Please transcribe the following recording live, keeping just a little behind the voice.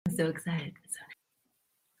so excited.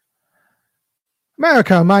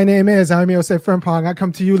 America, my name is I'm Yosef Frimpong. I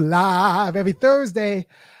come to you live every Thursday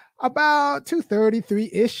about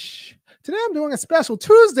 2:33-ish. Today I'm doing a special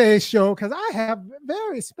Tuesday show because I have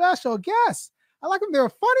very special guests. I like them. They're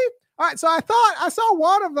funny. All right, so I saw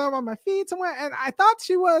one of them on my feed somewhere, and I thought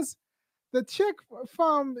she was the chick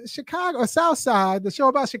from Chicago, or South Side, the show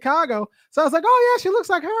about Chicago. So I was like, oh yeah, she looks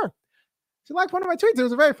like her. She liked one of my tweets. It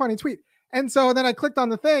was a very funny tweet. And so then I clicked on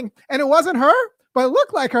the thing, and it wasn't her, but it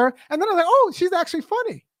looked like her. And then I was like, oh, she's actually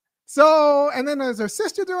funny. So, and then there's her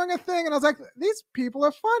sister doing a thing, and I was like, these people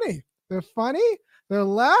are funny. They're funny. They're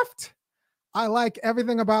left. I like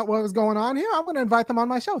everything about what was going on here. I'm going to invite them on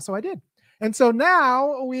my show. So I did. And so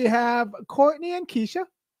now we have Courtney and Keisha.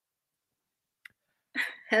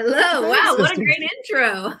 Hello. Wow, what a great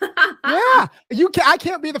intro. Yeah. I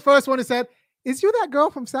can't be the first one who said, is you that girl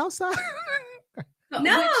from Southside?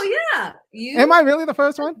 No, yeah. Am I really the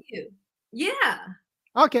first one? Yeah.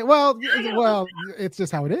 Okay, well, it's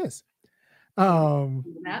just how it is. But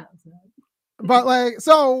like,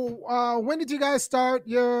 so when did you guys start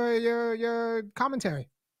your commentary?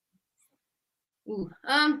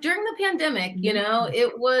 During the pandemic,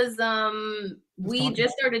 it was we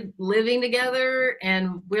just started living together,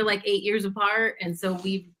 and we're like 8 years apart, and so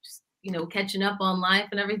we've catching up on life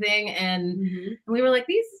and everything, and we were like,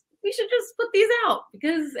 we should just put these out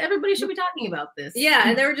because everybody should be talking about this. Yeah,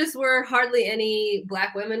 and there were hardly any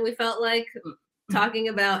Black women, we felt like, talking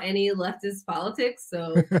about any leftist politics.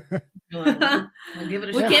 So I'll give it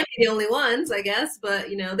a shot. We can't be the only ones, I guess. But,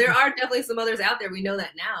 there are definitely some others out there. We know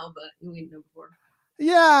that now, but we didn't know before.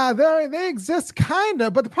 Yeah, they exist kind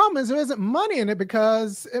of. But the problem is there isn't money in it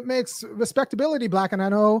because it makes respectability Black. And I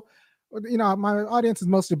know, my audience is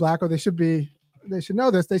mostly Black, or they should know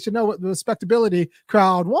this. They should know what the respectability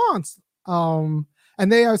crowd wants.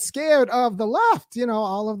 And they are scared of the left,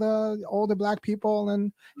 all of the older Black people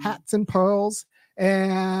and hats and pearls.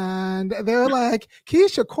 And they're like,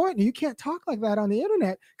 Keisha, Courtney, you can't talk like that on the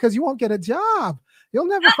internet because you won't get a job. You'll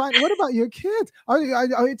never find. What about your kids? Are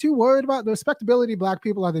you too worried about the respectability of Black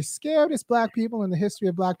people? Are they scariest Black people in the history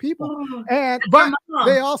of Black people? But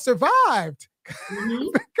they all survived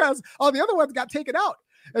because all the other ones got taken out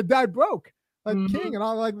and died broke. Like King and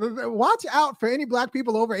all, like, watch out for any Black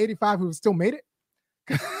people over 85 who still made it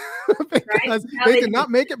because they did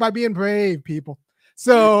not make it by being brave people.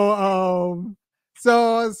 So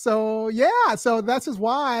that's just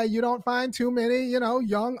why you don't find too many,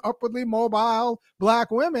 young, upwardly mobile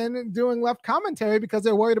Black women doing left commentary because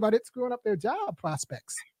they're worried about it screwing up their job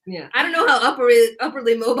prospects. Yeah, I don't know how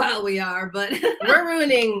upwardly mobile we are, but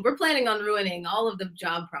we're planning on ruining all of the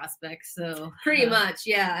job prospects. So pretty much,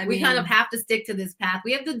 yeah. We kind of have to stick to this path.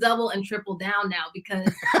 We have to double and triple down now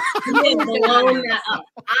because blown that up.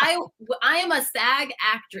 I am a SAG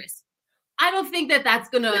actress. I don't think that's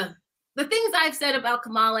gonna. The things I've said about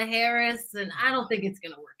Kamala Harris, and I don't think it's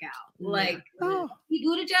gonna work out. Like Pete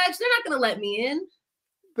Buttigieg, they're not gonna let me in.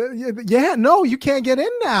 Yeah, no, you can't get in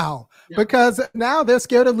now because now they're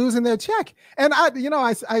scared of losing their check. And I let me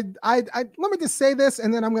just say this,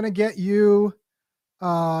 and then I'm going to get you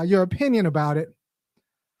your opinion about it.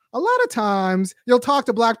 A lot of times you'll talk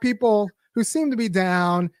to Black people who seem to be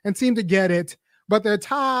down and seem to get it, but their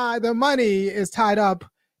money is tied up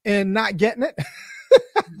in not getting it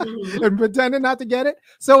and pretending not to get it.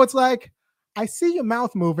 So it's like, I see your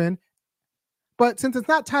mouth moving, but since it's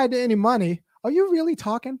not tied to any money, are you really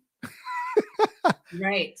talking?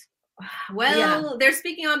 Right. Well, they're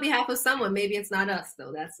speaking on behalf of someone. Maybe it's not us,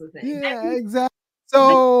 though. That's the thing. Yeah, exactly.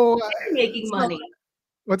 So they're making money.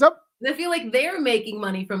 What's up? I feel like they're making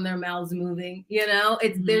money from their mouths moving.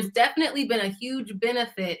 There's definitely been a huge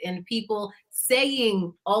benefit in people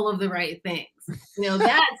saying all of the right things.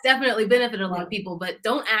 That's definitely benefited a lot of people, but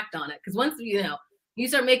don't act on it because once you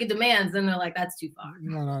start making demands, then they're like, that's too far.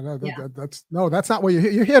 That's not what you're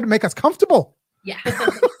here. You're here to make us comfortable. Yeah.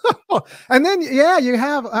 And then, you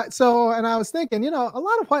have, and I was thinking, a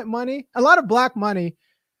lot of white money, a lot of Black money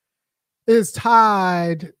is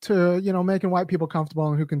tied to, making white people comfortable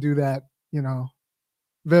and who can do that,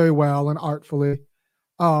 very well and artfully.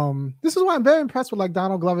 This is why I'm very impressed with like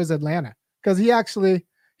Donald Glover's Atlanta, because he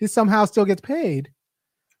somehow still gets paid.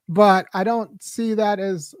 But I don't see that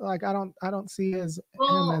as like I don't see him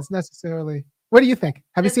as necessarily. What do you think?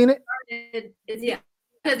 Have you seen it?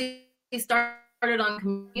 Because he started on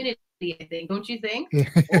Community, I think. Don't you think?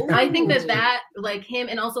 I think that like him,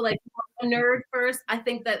 and also like a nerd first. I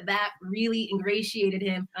think that really ingratiated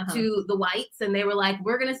him to the whites, and they were like,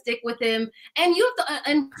 "We're gonna stick with him." And you have to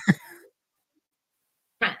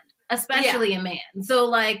especially a man. So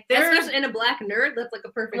like they're especially in a black nerd, that's like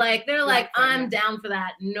a perfect like they're like I'm partner. down for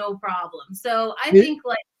that, no problem. So I think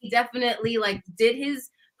like he definitely like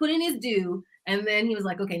put in his due, and then he was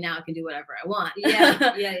like, okay, now I can do whatever I want. Yeah.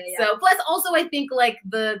 So plus also I think like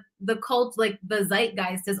the cult, like the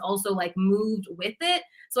zeitgeist has also like moved with it.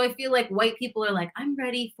 So I feel like white people are like, I'm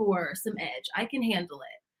ready for some edge. I can handle it.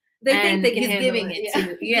 They think they can he's handle giving it.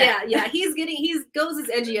 to Yeah. He goes as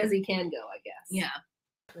edgy as he can go, I guess.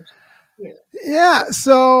 Yeah.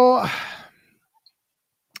 So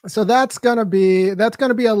that's gonna be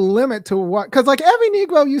a limit to what, because like every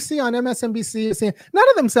Negro you see on MSNBC is saying, none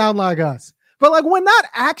of them sound like us. But like we're not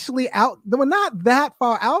that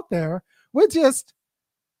far out there. We're just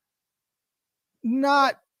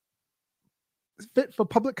not fit for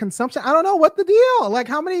public consumption. I don't know what the deal. Like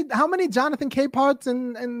how many Jonathan Capeharts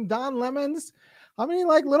and Don Lemons, how many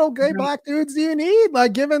like little gay black dudes do you need?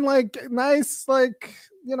 Like given like nice like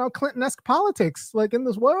Clinton-esque politics like in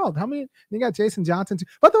this world. How many? You got Jason Johnson too,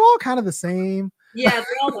 but they're all kind of the same. Yeah, they're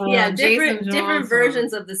all different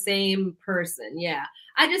versions of the same person. Yeah.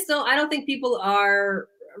 I don't think people are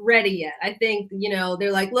ready yet. I think,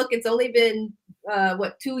 they're like, look, it's only been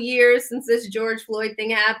 2 years since this George Floyd thing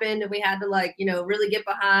happened, and we had to like, really get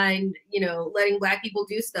behind, letting black people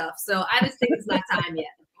do stuff. So I just think it's not time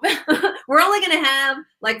yet. We're only going to have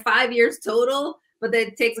like 5 years total, but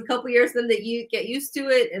it takes a couple years for them to get used to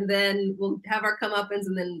it, and then we'll have our comeuppance,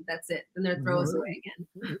 and then that's it. Then they'll throw us away again.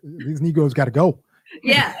 These Negroes got to go.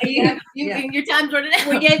 Yeah, your time's running out.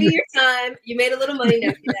 We gave you your time. You made a little money.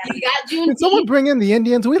 Now you got June. Can someone bring in the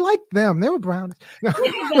Indians? We like them. They were brown. No.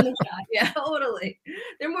 Yeah, totally.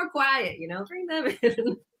 They're more quiet. Bring them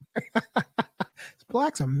in.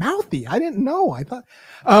 Blacks are mouthy. I didn't know. I thought.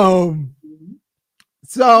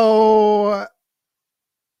 So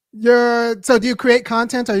do you create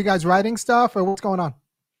content? Are you guys writing stuff, or what's going on?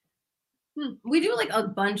 We do like a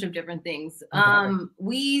bunch of different things. Because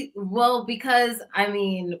I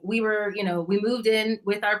mean, we moved in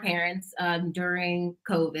with our parents during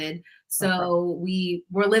COVID. So we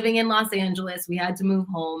were living in Los Angeles. We had to move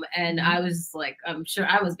home, and I was like, I'm sure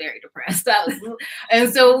I was very depressed. And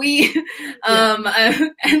so we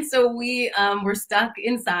were stuck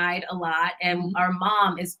inside a lot, and our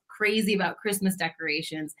mom is crazy about Christmas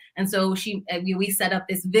decorations, and so we set up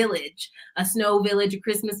this village, a snow village, a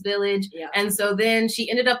Christmas village, and so then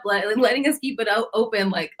she ended up letting us keep it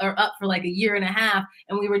open up for like a year and a half,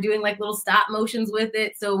 and we were doing like little stop motions with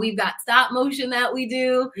it. So we've got stop motion that we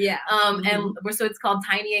do, and so it's called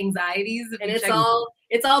Tiny Anxieties, and it's all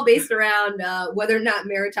based around whether or not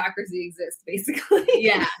meritocracy exists, basically.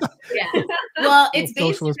 Yeah. Well, it's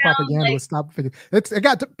based socialist around, propaganda with stop figure.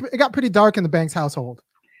 It got pretty dark in the Banks household.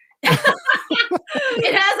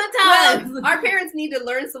 It has a time. Well, our parents need to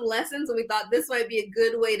learn some lessons, and we thought this might be a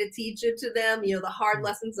good way to teach it to them. The hard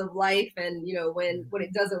lessons of life, and when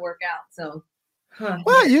it doesn't work out. So,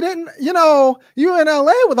 well, you didn't. You in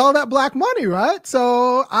LA with all that black money, right?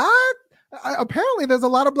 So I apparently there's a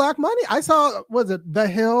lot of black money. I saw, was it The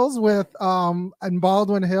Hills with and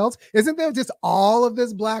Baldwin Hills? Isn't there just all of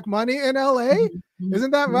this black money in LA?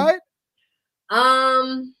 Isn't that right?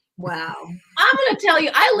 Wow. I'm going to tell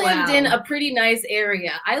you, I lived in a pretty nice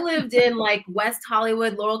area. I lived in like West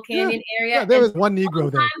Hollywood, Laurel Canyon area. Yeah, there was one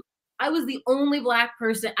Negro there. I was the only black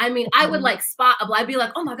person. I mean, I would like spot a black, I'd be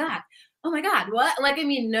like, oh my God, what? Like, I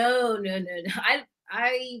mean, no.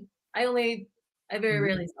 I very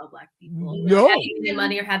rarely saw black people having any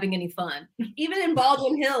money or having any fun. Even in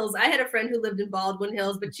Baldwin Hills, I had a friend who lived in Baldwin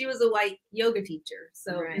Hills, but she was a white yoga teacher.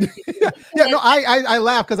 So I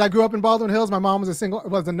laugh because I grew up in Baldwin Hills. My mom was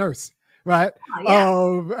a nurse, right?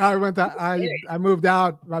 I moved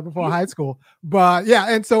out right before high school, but yeah,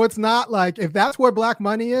 and so it's not like if that's where black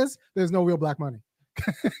money is, there's no real black money,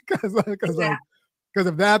 because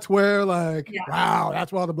if that's where wow,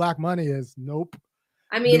 that's where all the black money is. Nope.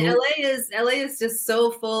 I mean, LA is just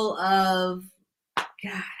so full of,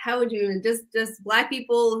 God, how would you just black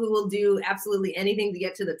people who will do absolutely anything to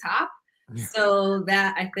get to the top. Yeah. So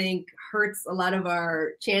that I think hurts a lot of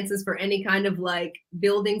our chances for any kind of like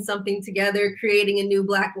building something together, creating a new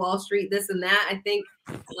Black Wall Street, this and that. I think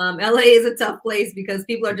LA is a tough place because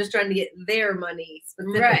people are just trying to get their money.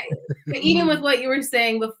 Right. But even with what you were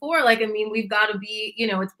saying before, like, I mean, we've got to be,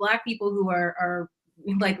 it's black people who are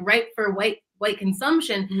like ripe for white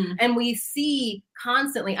consumption, and we see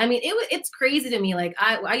constantly. I mean, it's crazy to me. Like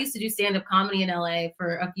I used to do stand-up comedy in LA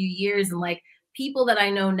for a few years, and like people that I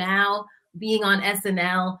know now being on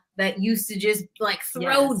SNL that used to just like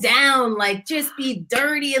throw down, like just be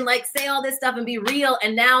dirty and like say all this stuff and be real.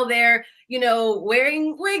 And now they're, you know,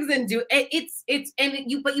 wearing wigs and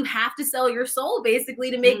but you have to sell your soul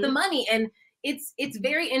basically to make the money. And it's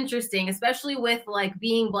very interesting, especially with like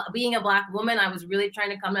being a Black woman. I was really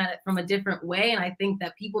trying to come at it from a different way. And I think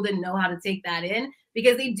that people didn't know how to take that in,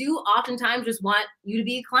 because they do oftentimes just want you to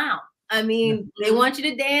be a clown. I mean, they want you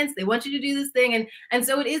to dance, they want you to do this thing. And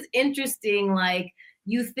so it is interesting. Like,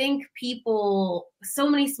 you think people, so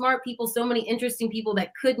many smart people, so many interesting people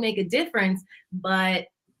that could make a difference, but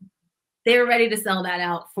they're ready to sell that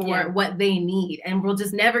out for what they need, and we'll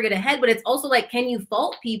just never get ahead. But it's also like, can you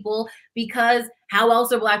fault people? Because how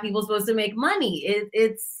else are Black people supposed to make money?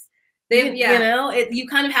 You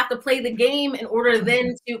kind of have to play the game in order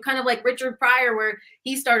then to, kind of like Richard Pryor, where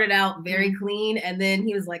he started out very clean and then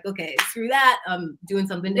he was like, okay, screw that, I'm doing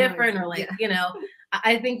something different, or like, you know,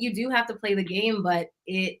 I think you do have to play the game, but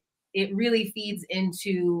it really feeds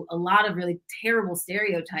into a lot of really terrible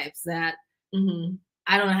stereotypes that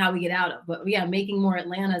I don't know how we get out of. But yeah, making more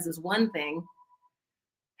Atlantas is one thing.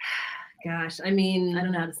 Gosh, I mean, I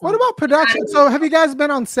don't know how to say. What about production? So have you guys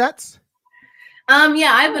been on sets?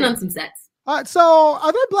 Yeah, I've been on some sets. So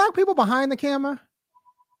are there Black people behind the camera?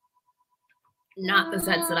 Not the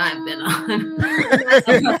sets that I've been on.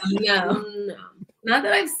 No. Not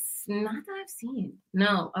that I've seen.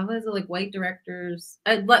 No, I was like white directors.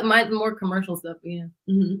 But my more commercial stuff, yeah.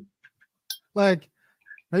 Like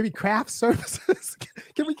maybe craft services.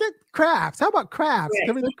 Can we get crafts? How about crafts?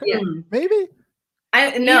 Can we maybe?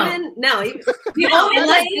 Unless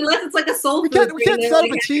it's like a soul food. We can't set up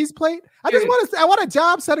a cheese plate. I want a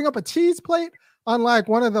job setting up a cheese plate on like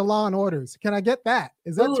one of the Law and Orders. Can I get that?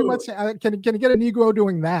 Is that too much? Can you get a Negro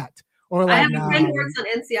doing that? Or like, I have a friend who works on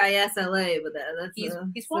NCIS LA, but he's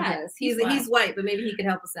white. He's white, but maybe he could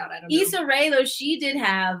help us out. I don't know. Issa Rae, though, she did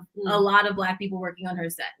have a lot of Black people working on her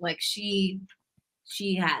set. Like she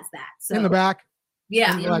has that. So in the back,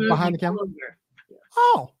 like behind the camera.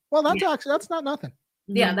 Oh, well, that's not nothing.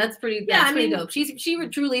 Yeah, that's pretty. That's pretty dope. She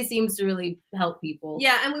truly seems to really help people.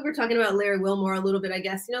 Yeah, and we were talking about Larry Wilmore a little bit, I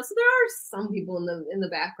guess. You know, so there are some people in the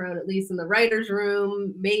background, at least in the writers'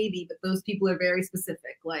 room, maybe, but those people are very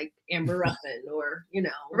specific, like Amber Ruffin, or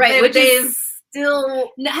right, which is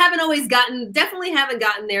still haven't gotten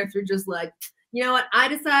there through just like, you know what, I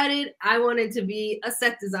decided I wanted to be a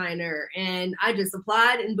set designer and I just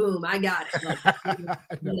applied and boom, I got it. Like,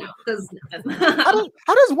 because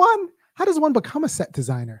how does one become a set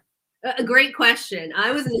designer? A great question.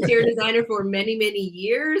 I was an interior designer for many, many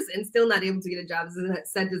years and still not able to get a job as a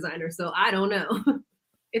set designer. So I don't know.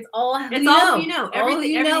 It's all you know.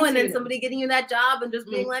 Everything you know, and then somebody getting you that job and just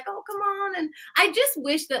being like, oh, come on. And I just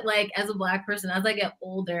wish that, like, as a Black person, as I get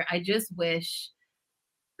older, I just wish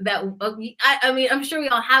that, I mean, I'm sure we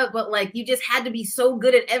all have it, but like, you just had to be so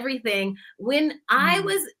good at everything. When I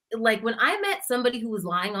was like, when I met somebody who was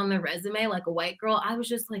lying on their resume, like a white girl, I was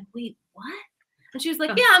just like, wait, what? And she was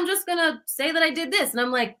like, yeah, I'm just going to say that I did this. And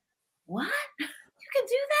I'm like, what? You can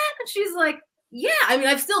do that? And she's like, yeah, I mean,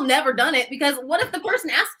 I've still never done it, because what if the person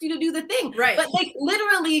asked you to do the thing? Right. But like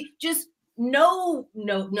literally just no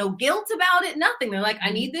guilt about it, nothing. They're like, I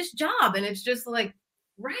need this job. And it's just like,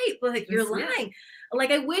 right, but like, you're lying.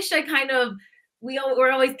 Like, I wish I kind of,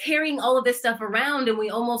 we're always carrying all of this stuff around and we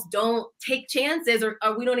almost don't take chances, or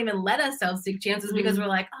we don't even let ourselves take chances because we're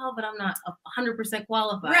like, oh, but I'm not 100%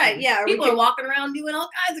 qualified. Right, yeah. People are walking around doing all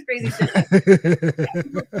kinds of crazy shit.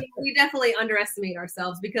 We definitely underestimate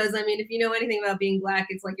ourselves, because, I mean, if you know anything about being Black,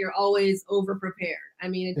 it's like you're always over-prepared. I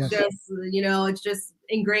mean, it's just, it's just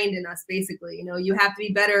ingrained in us, basically. You have to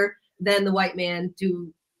be better than the white man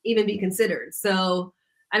to even be considered. So,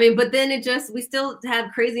 I mean, but then we still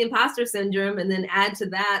have crazy imposter syndrome, and then add to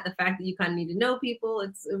that the fact that you kind of need to know people.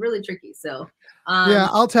 It's really tricky. So, yeah,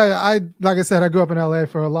 I'll tell you, like I said, I grew up in LA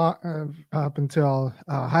for a lot, up until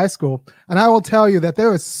high school. And I will tell you that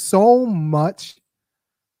there is so much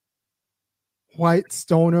white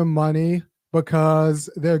stoner money because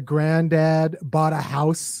their granddad bought a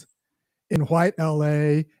house in white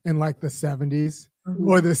LA in like the 70s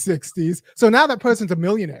or the 60s. So now that person's a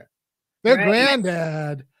millionaire. Their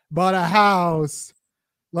granddad bought a house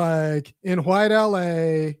like in white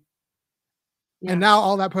LA, and now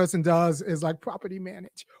all that person does is like property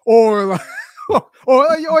manage, or like,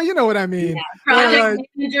 or you know what I mean. Project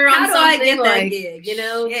manager on how do I get that like, gig?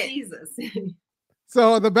 Jesus.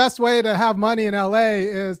 So the best way to have money in LA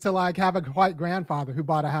is to like have a white grandfather who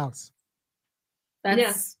bought a house.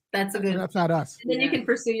 That's a good. That's not us. And then you can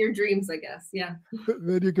pursue your dreams, I guess. Yeah.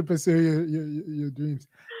 Then you can pursue your dreams.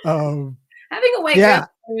 Having a white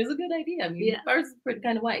grandfather is a good idea. I mean, ours is pretty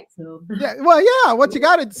kind of white, so what you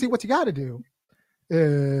gotta do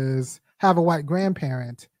is have a white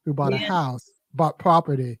grandparent who bought a house, bought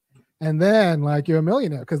property, and then like you're a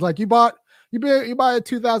millionaire because like you buy a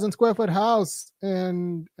 2,000 square foot house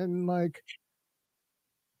and like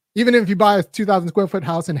even if you buy a 2,000 square foot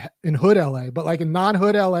house in hood LA, but like in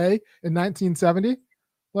non-hood LA in 1970,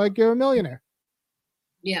 like you're a millionaire.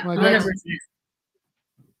 Yeah, like 100%.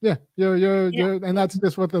 Yeah, you're and that's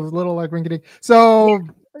just what the little like rinky-dink. So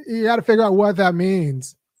you got to figure out what that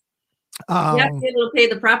means. You have to be able to pay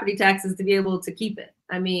the property taxes to be able to keep it.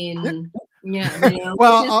 I mean,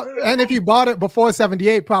 well, and if you bought it before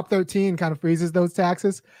 78, Prop 13 kind of freezes those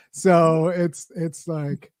taxes. So it's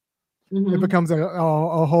like it becomes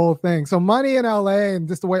a whole thing. So money in LA and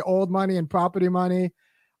just the way old money and property money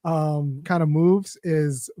kind of moves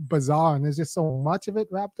is bizarre. And there's just so much of it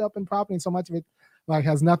wrapped up in property and so much of it like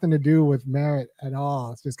has nothing to do with merit at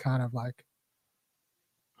all. It's just kind of like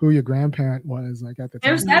who your grandparent was like at the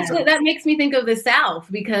time. That makes me think of the South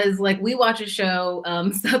because like we watch a show,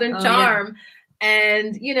 Southern Charm,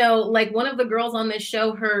 and you know, like one of the girls on this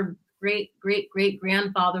show, her great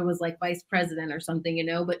grandfather was like vice president or something, you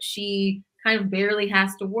know, but she kind of barely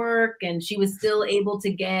has to work and she was still able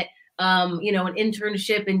to get you know, an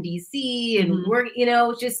internship in DC and work, you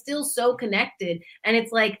know, just still so connected. And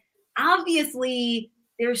it's like obviously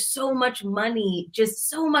there's so much money, just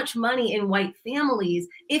so much money in white families.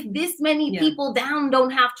 If this many people down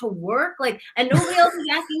don't have to work, like, and nobody else is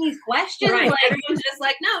asking these questions, right. Like Everyone's just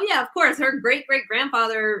like, no, yeah, of course, her great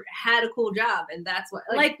grandfather had a cool job, and that's what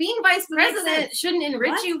like being vice president shouldn't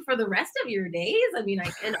enrich you for the rest of your days. I mean,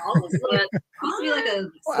 and all of it used to be like a.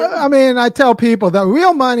 I mean, I tell people that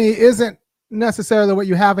real money isn't necessarily what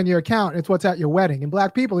you have in your account; it's what's at your wedding. And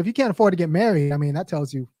Black people, if you can't afford to get married, I mean, that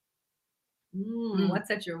tells you.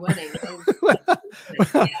 What's at your wedding?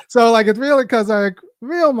 So like it's really because like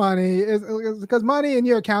real money is because money in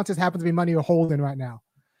your account just happens to be money you're holding right now.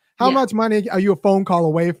 How much money are you a phone call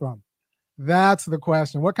away from? That's the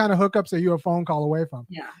question. What kind of hookups are you a phone call away from?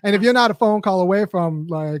 Yeah. And if you're not a phone call away from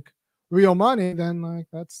like real money, then like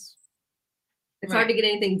it's hard to get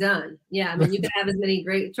anything done. Yeah, I mean, you can have as many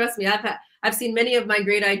great. Trust me, I've seen many of my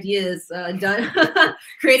great ideas done,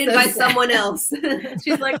 created by someone else.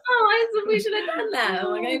 She's like, oh, we should have done that. I'm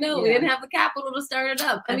like, I know, we didn't have the capital to start it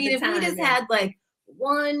up. I mean, if we just had like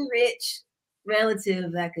one rich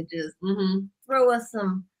relative that could just throw us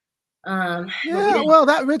some. Well,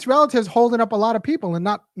 that rich relative is holding up a lot of people and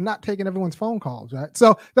not taking everyone's phone calls, right?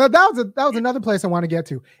 So that was another place I want to get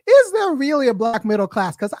to. Is there really a Black middle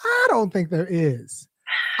class? Because I don't think there is.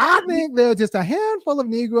 I think there's just a handful of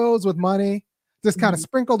Negroes with money just kind of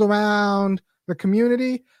sprinkled around the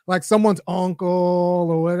community, like someone's uncle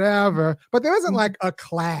or whatever. But there isn't like a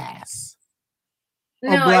class of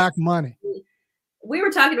Black money. We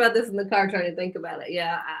were talking about this in the car trying to think about it.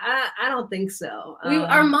 Yeah, I don't think so.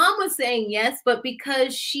 Our mom was saying yes, but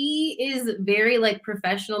because she is very like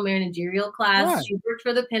professional managerial class, she worked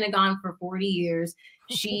for the Pentagon for 40 years.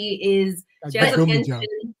 She has a pension.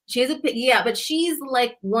 But she's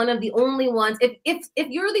like one of the only ones. If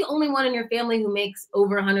you're the only one in your family who makes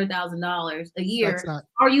over $100,000 a year,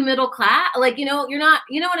 are you middle class? Like, you know, you're not.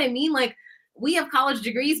 You know what I mean? Like, we have college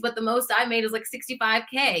degrees, but the most I made is like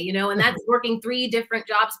 $65K, you know, and that's working 3 different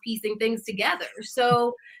jobs, piecing things together.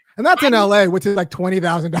 So, and that's in LA, which is like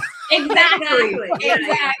 $20,000. Exactly.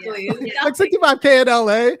 Like $65K in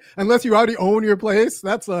LA, unless you already own your place.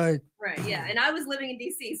 That's like right. Yeah, and I was living in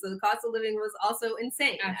DC, so the cost of living was also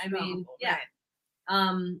insane. I mean, yeah.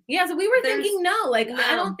 So we were thinking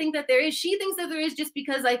I don't think that there is. She thinks that there is just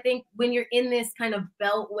because I think when you're in this kind of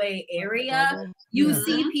beltway area, you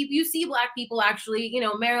see people, you see Black people actually, you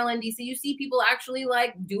know, Maryland, DC, you see people actually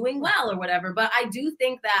like doing well or whatever. But I do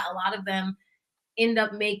think that a lot of them end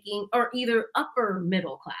up making or either upper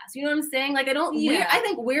middle class. You know what I'm saying? Like I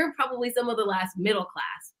think we're probably some of the last middle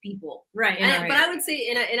class people. Right. But I would say,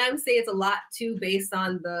 and I would say it's a lot too based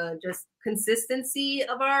on the just consistency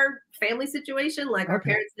of our family situation. Like our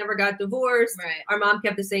parents never got divorced. Right. Our mom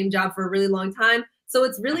kept the same job for a really long time. So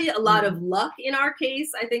it's really a lot of luck in our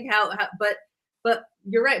case. I think but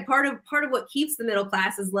you're right. Part of what keeps the middle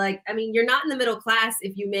class is like, I mean, you're not in the middle class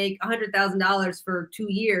if you make $100,000 for 2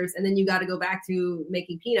 years and then you got to go back to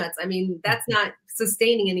making peanuts. I mean, that's not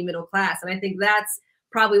sustaining any middle class. And I think that's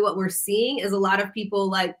probably what we're seeing is a lot of people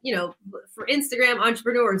like, you know, for Instagram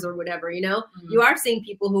entrepreneurs or whatever, you know, you are seeing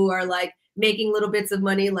people who are like making little bits of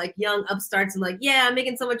money, like young upstarts and like, yeah, I'm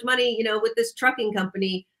making so much money, you know, with this trucking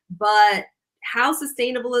company. But how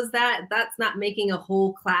sustainable is that? That's not making a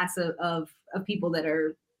whole class of people that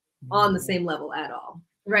are on the same level at all.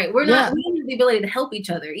 Right. We don't have the ability to help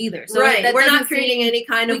each other either. So we're not creating any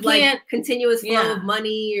kind of like continuous flow of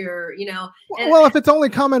money or, well, if it's only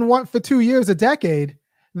coming for 2 years a decade,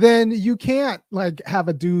 then you can't like have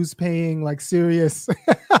a dues paying like serious,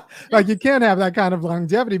 like you can't have that kind of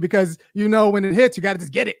longevity because when it hits, you got to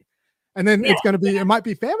just get it. And then it's going to be, it might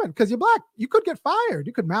be famine because you're Black. You could get fired.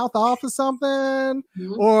 You could mouth off or something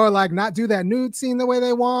or like not do that nude scene the way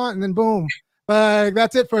they want. And then boom, like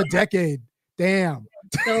that's it for a decade. Damn.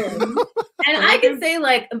 And I can say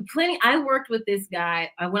like I worked with this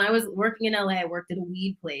guy when I was working in LA. I worked at a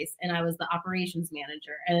weed place and I was the operations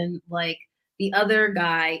manager. And like the other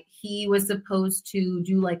guy, he was supposed to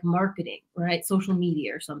do like marketing, right? Social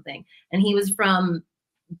media or something. And he was from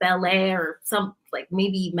Bel Air or some like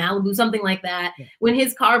maybe Malibu, something like that. Yeah. When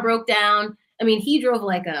his car broke down, I mean, he drove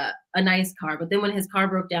like a nice car, but then when his car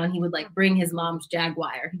broke down, he would like bring his mom's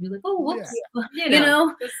Jaguar. He'd be like, oh, whoops,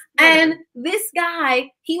 And this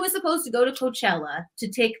guy, he was supposed to go to Coachella to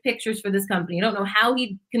take pictures for this company. I don't know how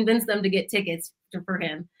he convinced them to get tickets for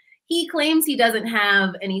him. He claims he doesn't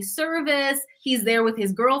have any service. He's there with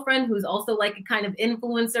his girlfriend, who's also like a kind of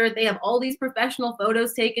influencer. They have all these professional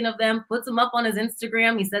photos taken of them, puts them up on his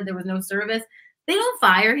Instagram. He said there was no service. They don't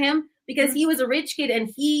fire him because he was a rich kid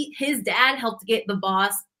and his dad helped get the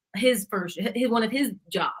boss one of his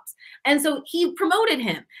jobs. And so he promoted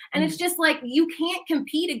him. And it's just like, you can't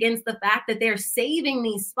compete against the fact that they're saving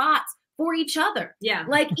these spots for each other. Yeah.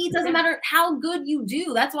 Like it doesn't matter how good you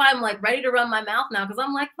do. That's why I'm like ready to run my mouth now. Cause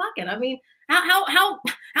I'm like, fuck it. I mean, how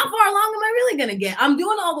far along am I really going to get? I'm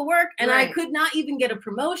doing all the work and I could not even get a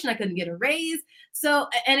promotion. I couldn't get a raise. So,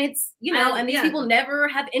 and it's, and these people never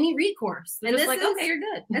have any recourse. They're just like, okay, you're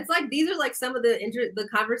good. It's like, these are like some of the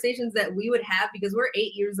conversations that we would have because we're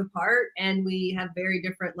 8 years apart and we have very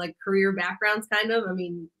different like career backgrounds kind of. I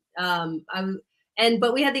mean,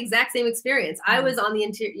 but we had the exact same experience. I was on the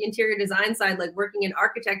interior design side, like working in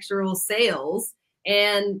architectural sales,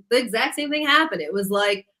 and the exact same thing happened. It was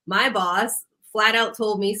like my boss flat out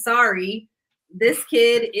told me, sorry, this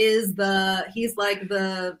kid he's like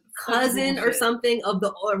the cousin or something of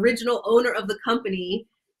the original owner of the company.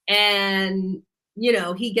 And,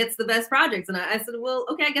 he gets the best projects. And I said, well,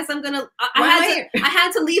 okay, I guess I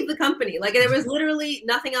had to leave the company. Like there was literally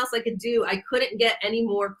nothing else I could do. I couldn't get any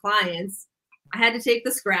more clients. I had to take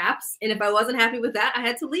the scraps. And if I wasn't happy with that, I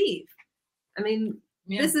had to leave. I mean,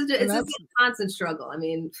 this is just, it's a constant struggle. I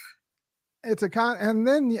mean, it's a con.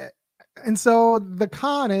 And so the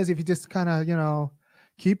con is if you just kind of,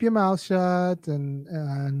 keep your mouth shut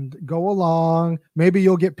and go along, maybe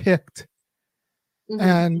you'll get picked. Mm-hmm.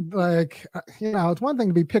 And like, it's one thing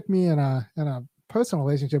to be pick me in a personal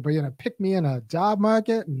relationship, but pick me in a job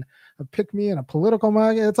market and pick me in a political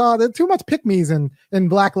market. There's too much pick me's in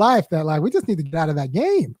Black life that like, we just need to get out of that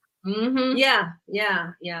game. Mm-hmm. Yeah.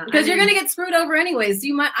 Because you're gonna get screwed over anyways.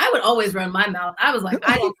 I would always run my mouth. I was like,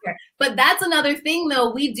 I don't care. But that's another thing,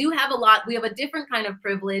 though. We do have we have a different kind of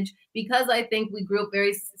privilege because I think we grew up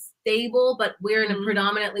very stable, but we're in a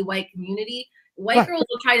predominantly white community. White girls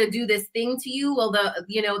will try to do this thing to you. Well,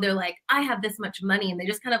 they're like, I have this much money, and they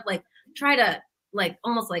just kind of like try to like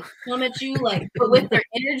almost like come at you, like but with their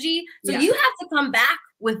energy. So you have to come back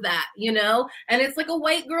with that, and it's like a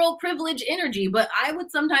white girl privilege energy. But I would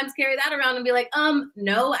sometimes carry that around and be like,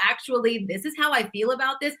 no, actually, this is how I feel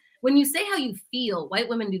about this. When you say how you feel, white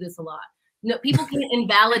women do this a lot. No, people can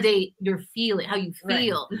invalidate your feeling, how you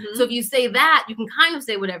feel. Right. Mm-hmm. So if you say that, you can kind of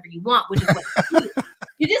say whatever you want, which is what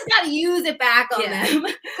you just got to use it back on them.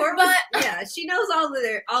 But she knows all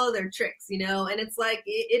of their tricks, and it's like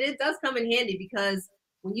it does come in handy because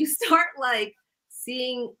when you start like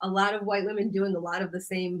seeing a lot of white women doing a lot of the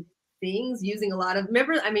same things, using a lot of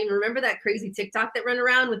remember that crazy TikTok that ran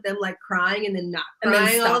around with them like crying and then not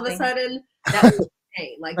crying all of a sudden? That was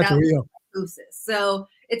insane. Like that was exclusive. So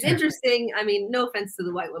it's interesting. I mean, no offense to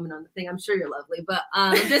the white women on the thing. I'm sure you're lovely, but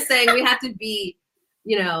I'm just saying we have to be,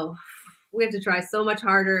 we have to try so much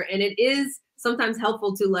harder. And it is sometimes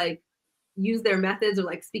helpful to like use their methods or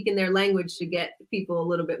like speak in their language to get people a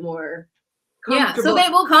little bit more comfortable. So they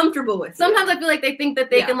will comfortable with sometimes I feel like they think that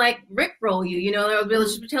they can like rickroll you, they'll be able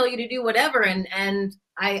to tell you to do whatever. And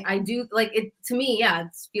I do like it to me. Yeah.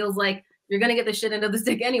 It feels like you're going to get the shit into the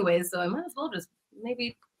stick anyways. So I might as well just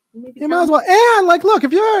maybe you might as well. And like, look,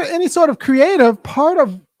 if you're any sort of creative, part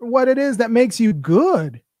of what it is that makes you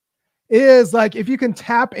good is like, if you can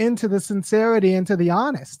tap into the sincerity, into the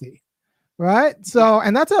honesty, right? So,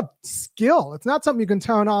 and that's a skill. It's not something you can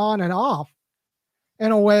turn on and off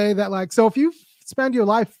in a way that like, so if you spend your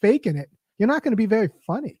life faking it, you're not going to be very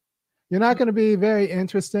funny. You're not going to be very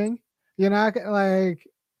interesting. You're not like,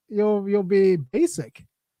 you'll be basic.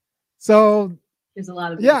 So There's a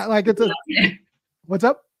lot of like it's what's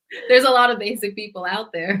up? There's a lot of basic people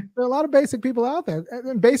out there. There are a lot of basic people out there.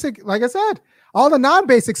 And basic, like I said, all the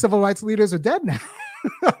non-basic civil rights leaders are dead now.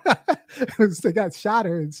 They got shot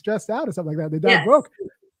or stressed out or something like that. They died broke.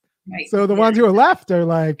 Right. So the ones who are left are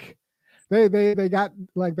like, they got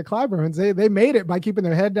like the Clyburns. They made it by keeping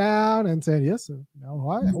their head down and saying, yes, no,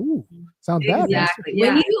 what? Ooh, sounds bad. Exactly. Yeah.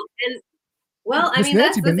 I mean,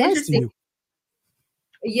 that's interesting.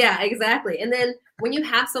 Yeah, exactly. And then when you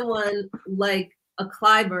have someone like a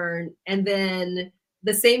Clyburn, and then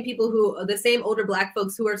the same older Black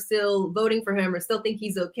folks who are still voting for him or still think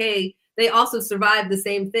he's okay, they also survived the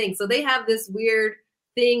same thing. So they have this weird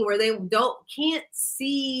thing where they can't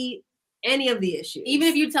see any of the issues. Even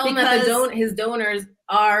if you tell them that his donors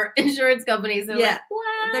are insurance companies, they're like,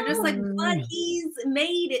 wow. They're just like, but he's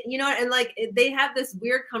made it, and like they have this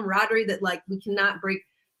weird camaraderie that like we cannot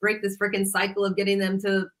break this freaking cycle of getting them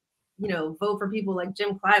to, vote for people like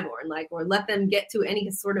Jim Clyburn, like, or let them get to any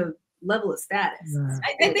sort of level of status. Yeah.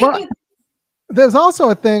 I think there's also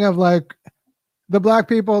a thing of like the Black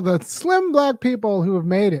people, the slim Black people who have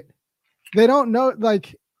made it. They don't know,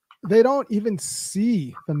 like, they don't even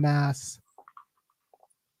see the mass.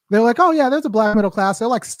 They're like, oh yeah, there's a Black middle class. They'll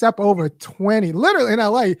like step over 20. Literally in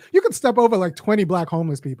LA, you can step over like 20 Black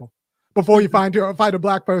homeless people before you find a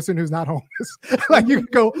Black person who's not homeless. Like you can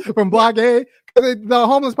go from block A. The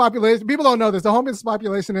homeless population, people don't know this. The homeless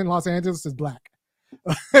population in Los Angeles is Black.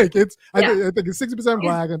 Like I think it's 60%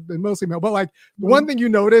 Black and mostly male. But like one thing you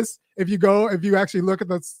notice if you actually look at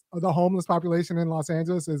the homeless population in Los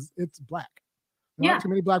Angeles is it's Black. There aren't too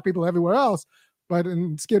many Black people everywhere else, but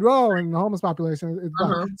in Skid Row and the homeless population, it's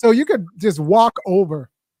Black. So you could just walk over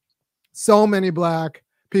so many Black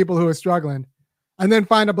people who are struggling, and then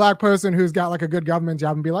find a Black person who's got like a good government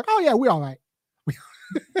job and be like, oh yeah, we all right.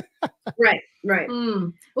 Right.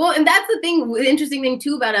 Well, and that's the interesting thing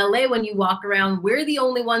too about LA. When you walk around, we're the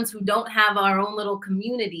only ones who don't have our own little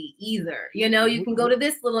community either. You can go to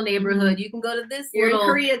this little neighborhood, you can go to this little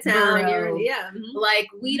Koreatown. Like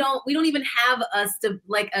we don't even have a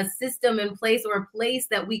system in place or a place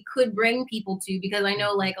that we could bring people to, because I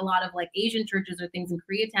know like a lot of like Asian churches or things in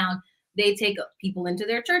Koreatown, they take people into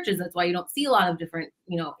their churches. That's why you don't see a lot of different,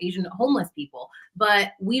 Asian homeless people.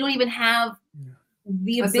 But we don't even have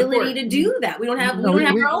the ability to do that. We don't have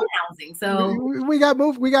our own housing. So we got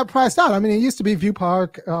moved. We got priced out. I mean, it used to be View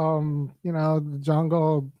Park, the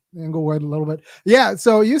Jungle, Inglewood a little bit. Yeah,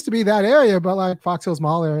 so it used to be that area, but like Fox Hills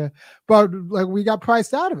Mall area. But like we got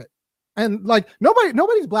priced out of it, and like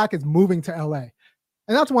nobody's Black is moving to LA,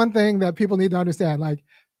 and that's one thing that people need to understand. Like.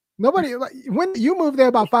 Nobody, when you moved there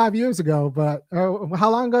about 5 years ago, but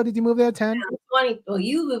how long ago did you move there? 10? 20. Well,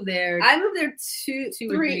 you moved there. I moved there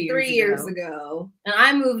three years ago. And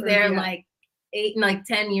I moved there like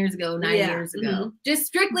 10 years ago, 9 years ago. Just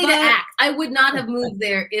strictly to act. I would not have moved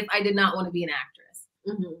there if I did not want to be an actress.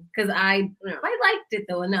 Because I liked it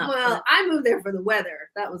though enough. Well, I moved there for the weather.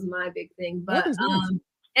 That was my big thing. But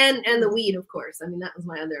and the weed, of course. I mean, that was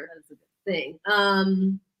my other thing.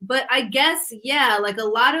 But I guess, like a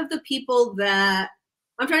lot of the people that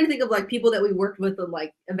I'm trying to think of, like people that we worked with,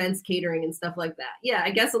 like events catering and stuff like that. Yeah, I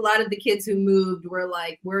guess a lot of the kids who moved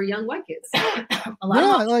were young white kids. a lot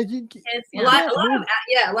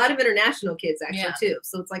of international kids actually too.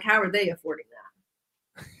 So it's like, how are they affording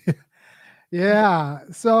that? Yeah,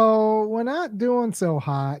 so we're not doing so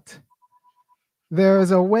hot. There's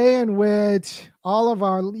a way in which all of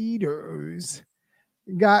our leaders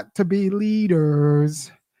got to be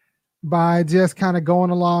leaders by just kind of going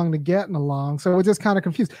along to getting along. So we're just kind of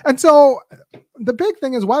confused. And so the big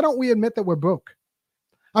thing is, why don't we admit that we're broke?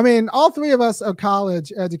 I mean, all three of us are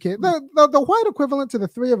college educated. The white equivalent to the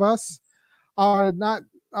three of us are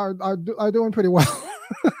doing pretty well.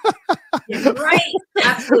 Right.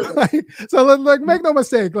 Absolutely. So make no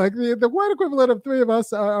mistake, like the white equivalent of three of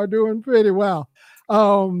us are doing pretty well.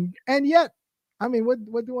 And yet, I mean,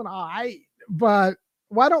 we're doing all right, but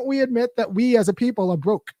why don't we admit that we as a people are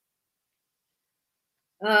broke?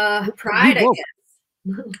 Pride, I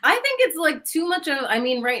guess. I think it's like too much of,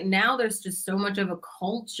 right now there's just so much of a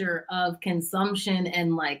culture of consumption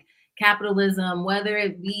and like capitalism, whether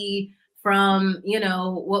it be from,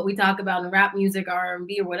 what we talk about in rap music,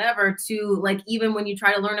 R&B or whatever, to like, even when you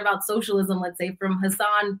try to learn about socialism, let's say from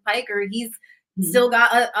Hassan Piker, he's still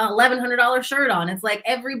got a $1,100 shirt on. It's like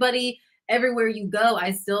everywhere you go,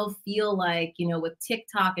 I still feel like, with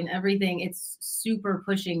TikTok and everything, it's super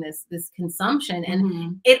pushing this consumption.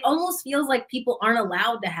 And it almost feels like people aren't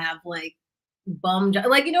allowed to have like bum jobs,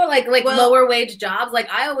 like, lower wage jobs. Like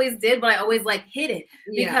I always did, but I always like hid it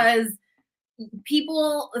because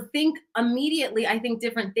people think immediately, I think,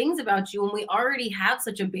 different things about you, and we already have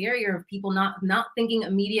such a barrier of people not thinking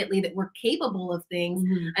immediately that we're capable of things.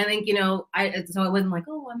 I think, you know, so I wasn't like,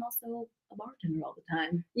 oh, I'm also a bartender all the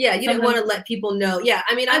time. Yeah, you didn't want to let people know. Yeah,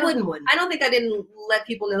 I mean, I wouldn't. I don't think I didn't let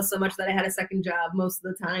people know so much that I had a second job most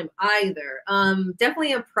of the time either.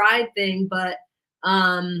 Definitely a pride thing, but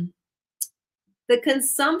the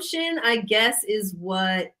consumption, I guess, is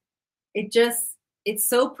what it's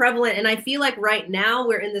so prevalent. And I feel like right now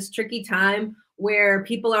we're in this tricky time where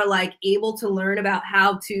people are like able to learn about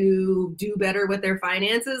how to do better with their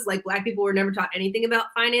finances. Like Black people were never taught anything about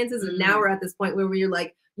finances. And now we're at this point where you're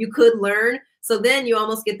like, you could learn. So then you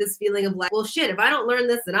almost get this feeling of like, well, shit, if I don't learn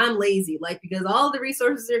this, then I'm lazy. Like, because all the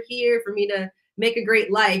resources are here for me to make a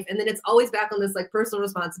great life. And then it's always back on this like personal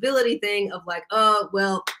responsibility thing of like, oh,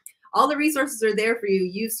 well, all the resources are there for you.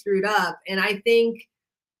 You screwed up. And I think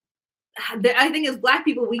as Black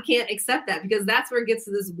people, we can't accept that, because that's where it gets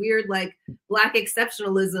to this weird, like, Black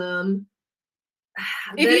exceptionalism.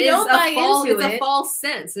 If you don't buy into it, it's a false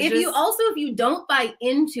sense. If you don't buy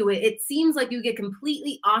into it, it seems like you get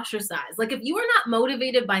completely ostracized. Like, if you are not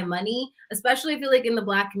motivated by money, especially I feel like in the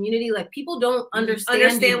Black community, like, people don't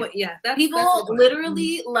understand what. Yeah, people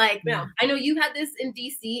literally like. Yeah. I know you had this in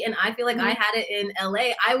DC, and I feel like I had it in LA.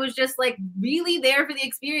 I was just like really there for the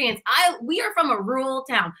experience. We are from a rural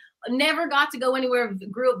town. Never got to go anywhere.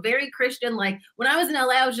 Grew up very Christian. Like, when I was in LA,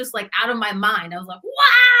 I was just like out of my mind. I was like,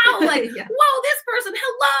 wow, like, whoa, this person,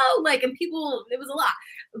 hello. Like, and people, it was a lot.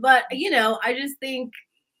 But, you know, I just think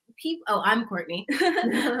people, I'm Courtney.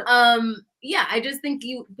 Yeah, I just think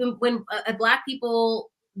when Black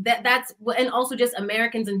people, that's, and also just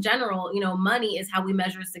Americans in general, you know, money is how we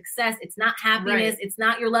measure success. It's not happiness. Right. It's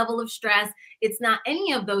not your level of stress. It's not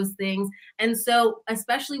any of those things. And so,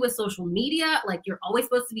 especially with social media, like, you're always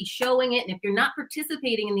supposed to be showing it. And if you're not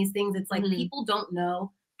participating in these things, it's like people don't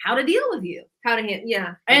know how to deal with you.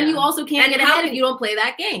 And you also can't get ahead if you don't play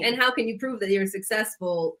that game. And how can you prove that you're successive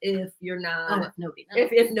if you're not, if nobody knows.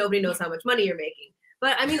 If nobody knows how much money you're making.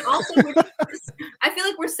 But I mean, also, I feel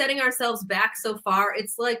like we're setting ourselves back so far.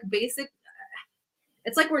 It's like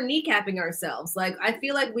it's like we're kneecapping ourselves. Like, I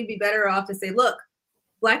feel like we'd be better off to say, look,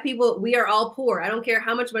 Black people, we are all poor. I don't care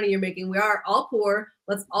how much money you're making. We are all poor.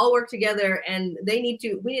 Let's all work together. And we need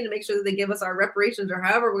to make sure that they give us our reparations, or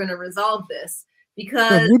however we're going to resolve this.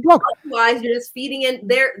 Because otherwise you're just feeding in.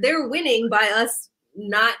 They're winning by us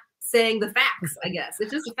not saying the facts, I guess.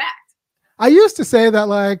 It's just a fact. I used to say that,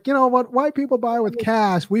 like, you know what, white people buy with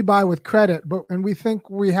cash, we buy with credit, and we think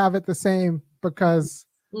we have it the same because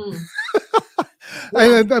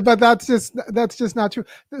but that's just not true.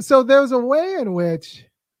 So there's a way in which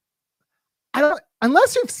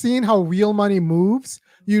unless you've seen how real money moves,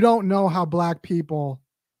 you don't know how Black people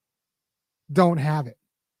don't have it.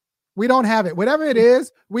 We don't have it. Whatever it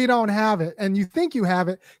is, we don't have it. And you think you have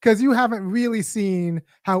it because you haven't really seen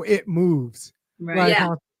how it moves. Right. Yeah.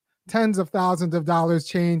 How tens of thousands of dollars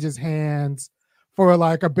changes hands for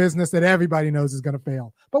like a business that everybody knows is going to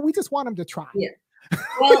fail. But we just want them to try. Yeah.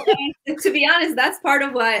 Well, to be honest, that's part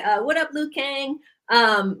of why, what up, Liu Kang?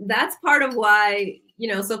 That's part of why, you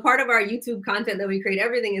know, so part of our YouTube content that we create,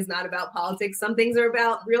 everything is not about politics. Some things are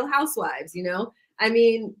about Real Housewives, you know? I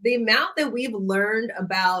mean, the amount that we've learned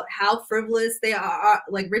about how frivolous they are,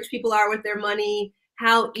 like rich people are with their money,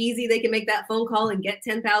 how easy they can make that phone call and get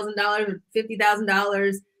 $10,000 or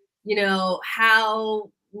 $50,000, you know,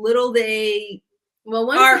 how little they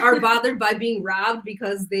are bothered by being robbed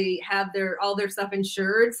because they have all their stuff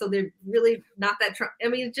insured. So they're really not that, I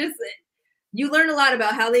mean, it's just, you learn a lot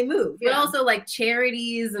about how they move. But also like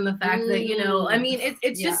charities and the fact that, you know, I mean,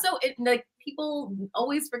 it's just so, like, people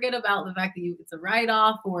always forget about the fact that it's a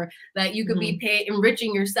write-off, or that you could be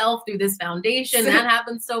enriching yourself through this foundation. That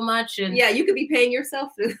happens so much. And yeah, you could be paying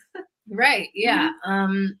yourself through. Right. Yeah.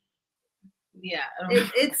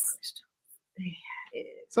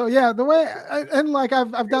 So yeah, the way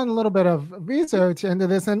I've done a little bit of research into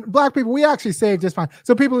this, and Black people, we actually save just fine.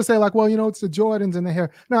 So people who say like, well, you know, it's the Jordans in the hair.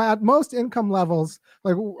 No, at most income levels,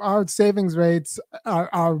 like, our savings rates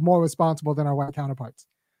are more responsible than our white counterparts.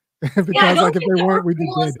 Because like, if they weren't, we'd be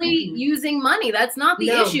dead. Using money. That's not the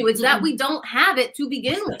issue. It's that we don't have it to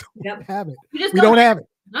begin with. We don't have it. We don't have it.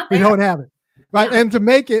 We don't have it. Right. And to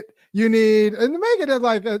make it, you need, and to make it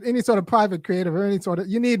like any sort of private creative or any sort of,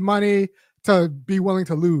 you need money to be willing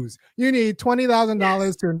to lose. You need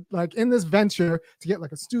 $20,000 to, like, in this venture, to get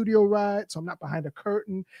like a studio right, so I'm not behind a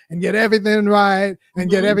curtain, and get everything right, and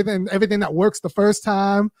get everything that works the first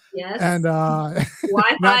time. Yes. And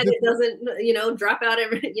Wi-Fi that doesn't, you know, drop out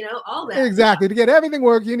every, you know, all that. Exactly. To get everything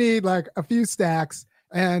work, you need like a few stacks,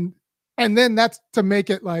 and And then that's to make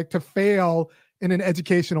it like to fail in an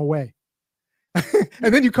educational way.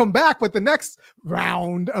 And then you come back with the next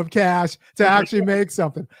round of cash to actually make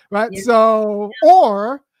something, right? Yeah. So,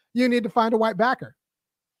 or you need to find a white backer.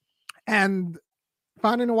 And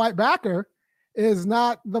finding a white backer is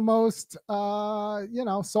not the most,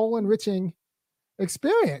 soul enriching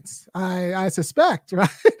experience, I suspect, right?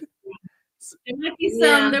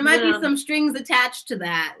 There might be some strings attached to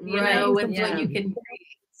that, know, with what you can create.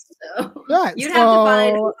 So you'd have to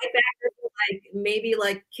find a white backer who, like, maybe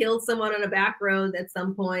like killed someone on a back road at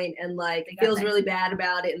some point and like feels really bad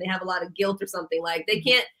about it, and they have a lot of guilt or something. Like they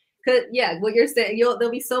can't. What you're saying,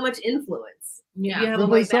 there'll be so much influence. Yeah, there'll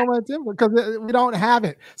be so much influence because we don't have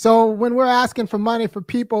it. So when we're asking for money for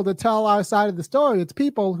people to tell our side of the story, it's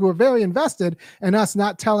people who are very invested in us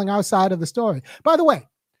not telling our side of the story. By the way,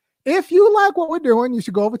 if you like what we're doing, you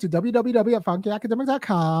should go over to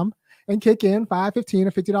www.funkyacademic.com and kick in $5, $15,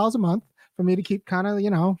 or $50 a month for me to keep kind of,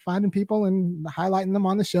 finding people and highlighting them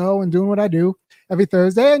on the show and doing what I do every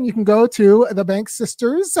Thursday. And you can go to the Banks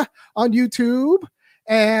Sisters on YouTube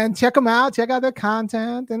and check them out, check out their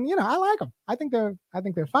content. And, I like them. I think they're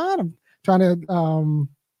fine. I'm trying to,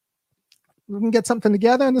 we can get something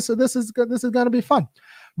together, and this is good. This is going to be fun.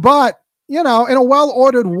 But, in a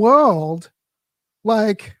well-ordered world,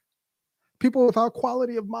 like, people without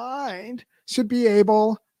quality of mind should be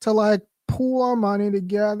able to like pool our money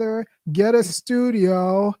together, get a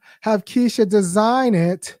studio, have Keisha design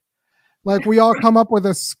it. Like we all come up with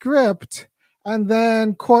a script and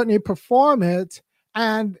then Courtney perform it.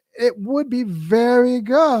 And it would be very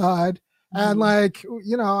good. And like,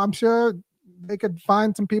 I'm sure they could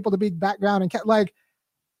find some people to be background and like,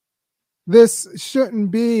 this shouldn't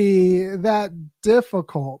be that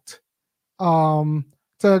difficult. To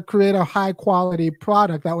create a high quality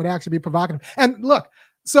product that would actually be provocative. And look,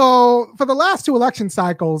 so for the last 2 election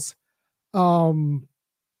cycles, the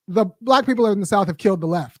Black people in the South have killed the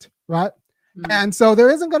left, right? And so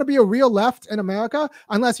there isn't going to be a real left in America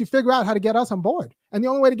unless you figure out how to get us on board. And the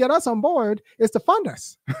only way to get us on board is to fund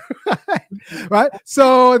us, right?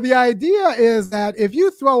 So the idea is that if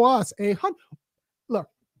you throw us look,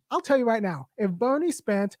 I'll tell you right now, if Bernie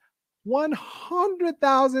spent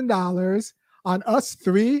 $100,000 on us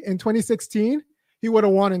 3 in 2016, he would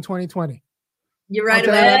have won in 2020. You're right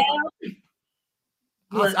about it.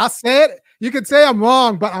 I said, you could say I'm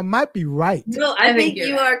wrong, but I might be right. No, I think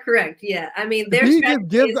you are correct. Yeah. I mean,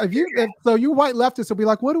 so you white leftists will be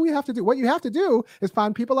like, what do we have to do? What you have to do is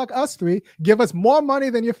find people like us 3, give us more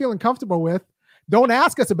money than you're feeling comfortable with. Don't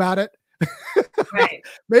ask us about it. Right.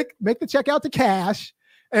 Make the check out to cash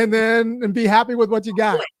and be happy with what you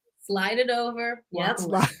got. Slide it over. Yep.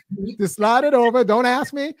 Just slide it over. Don't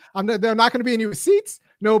ask me. There are not going to be any receipts,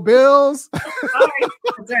 no bills.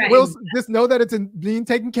 That's right. We'll just know that it's being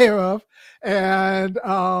taken care of, and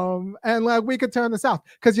like we could turn this out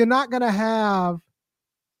because you're not going to have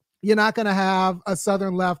a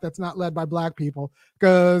Southern left that's not led by Black people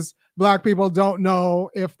because Black people don't know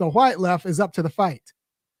if the white left is up to the fight.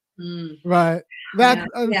 Right.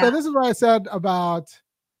 So this is what I said about.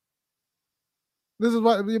 This is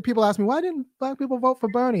what people ask me, why didn't Black people vote for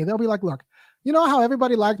Bernie? They'll be like, look, you know how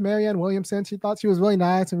everybody liked Marianne Williamson? She thought she was really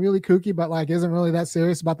nice and really kooky, but like isn't really that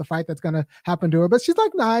serious about the fight that's going to happen to her. But she's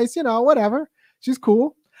like nice, whatever. She's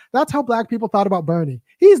cool. That's how Black people thought about Bernie.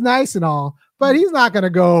 He's nice and all, but he's not going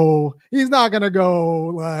to go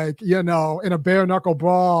like, in a bare knuckle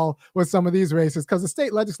brawl with some of these races because the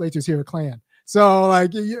state legislatures here are Klan. So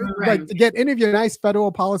like, like to get any of your nice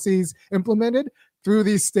federal policies implemented through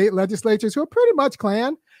these state legislatures who are pretty much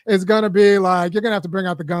Klan is going to be like, you're going to have to bring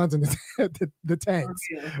out the guns and the tanks.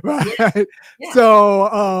 Right. Yeah.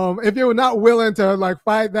 So if you're not willing to like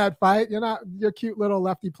fight that fight, your cute little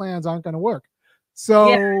lefty plans aren't going to work.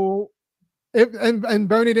 So and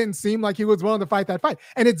Bernie didn't seem like he was willing to fight that fight.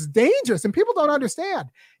 And it's dangerous. And people don't understand.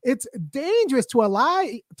 It's dangerous to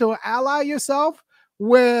ally yourself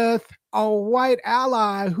with a white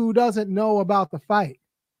ally who doesn't know about the fight.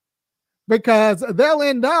 Because they'll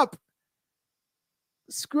end up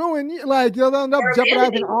screwing you, like they'll end up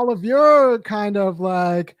jeopardizing all of your kind of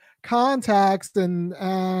like contacts and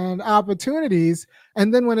opportunities,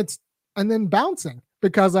 and then bouncing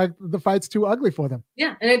because like the fight's too ugly for them.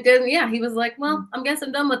 Yeah, and it didn't. Yeah, he was like, well, I guess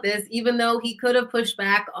I'm done with this, even though he could have pushed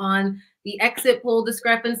back on the exit poll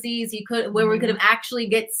discrepancies. He could, where we could have actually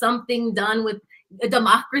get something done with a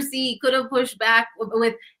democracy. He could have pushed back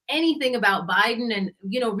with anything about Biden and,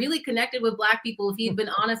 really connected with Black people if he'd been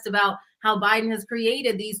honest about how Biden has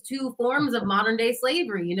created these 2 forms of modern day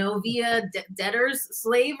slavery, via debtors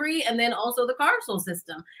slavery and then also the carceral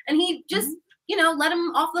system. And he just, let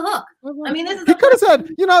him off the hook. I mean, he could have said,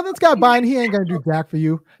 this guy Biden, he ain't gonna do jack for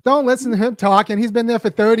you. Don't listen to him talking. He's been there for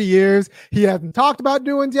 30 years. He hasn't talked about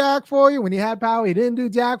doing jack for you. When he had power, he didn't do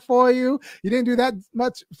jack for you. He didn't do that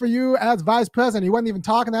much for you as vice president. He wasn't even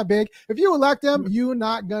talking that big. If you elect him, you're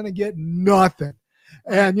not gonna get nothing.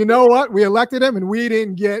 And you know what? We elected him and we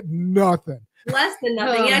didn't get nothing. Less than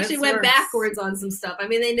nothing. He actually went backwards on some stuff. I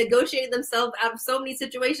mean, they negotiated themselves out of so many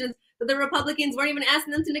situations that the Republicans weren't even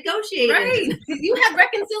asking them to negotiate. Right. You had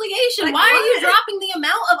reconciliation. Why are you dropping the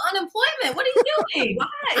amount of unemployment? What are you doing? Why?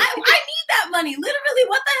 I need that money. Literally,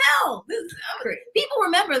 what the hell? People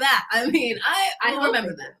remember that. I mean, I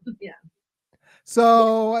remember that. Yeah.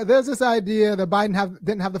 So there's this idea that Biden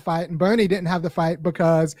didn't have the fight and Bernie didn't have the fight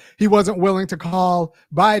because he wasn't willing to call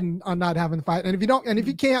Biden on not having the fight. And if you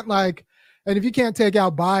can't take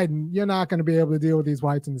out Biden, you're not going to be able to deal with these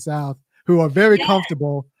whites in the South who are very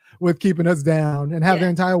comfortable with keeping us down and have their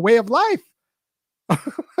entire way of life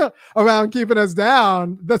around keeping us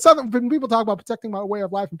down. When people talk about protecting our way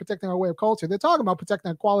of life and protecting our way of culture, they're talking about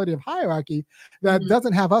protecting a quality of hierarchy that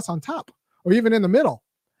doesn't have us on top or even in the middle.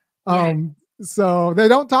 So they're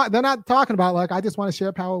not talking about like, I just want to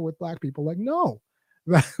share power with Black people. Like, no.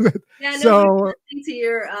 To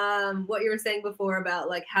your what you were saying before about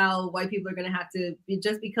like how white people are going to have to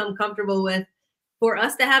just become comfortable with, for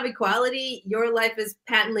us to have equality, your life is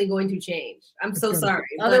patently going to change. I'm so sorry.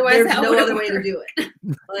 Otherwise, there's no other way to do it.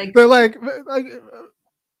 Like they're like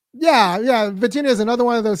Virginia is another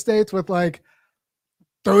one of those states with like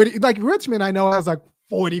 30, like Richmond, I know has like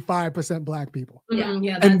 45% Black people.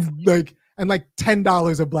 And like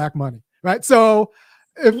 $10 of Black money, right? So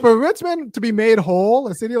if for Richmond to be made whole,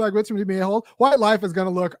 a city like Richmond to be made whole, white life is going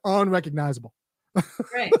to look unrecognizable.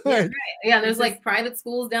 Right. There's like private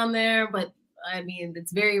schools down there, but I mean,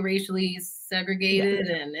 it's very racially segregated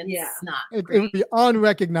and it's not. It would be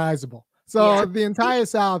unrecognizable. So the entire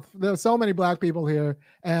South, there's so many Black people here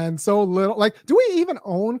and so little. Like, do we even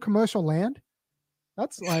own commercial land?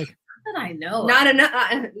 That's like. That I know. Not enough.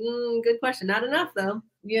 Good question. Not enough, though.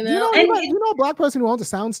 You know a Black person who owns a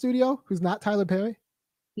sound studio who's not Tyler Perry?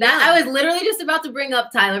 I was literally just about to bring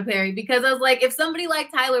up Tyler Perry because I was like, if somebody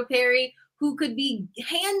like Tyler Perry, who could be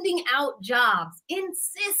handing out jobs,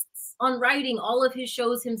 insists on writing all of his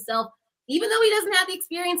shows himself, even though he doesn't have the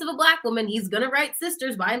experience of a Black woman, he's going to write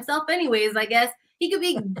Sisters by himself anyways, I guess. He could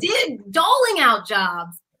be doling out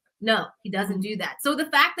jobs. No, he doesn't do that. So the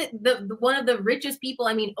fact that the one of the richest people,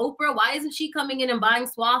 I mean, Oprah, why isn't she coming in and buying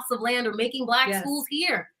swaths of land or making Black schools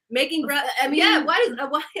here? Why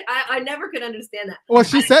I never could understand that. Well,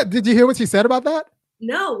 she said, did you hear what she said about that?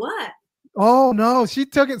 No, what? Oh, no, she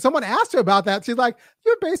took it. Someone asked her about that. She's like,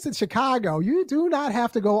 you're based in Chicago. You do not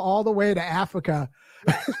have to go all the way to Africa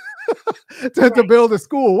to build a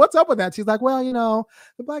school. What's up with that? She's like, well,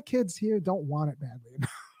 the Black kids here don't want it badly.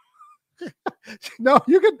 No,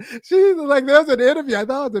 you could. She's like, there's an interview. I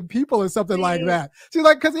thought the People or something like that. She's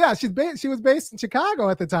like, because she was based in Chicago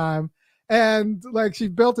at the time, and like she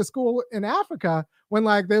built a school in Africa when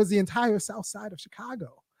like there was the entire South Side of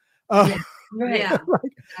Chicago.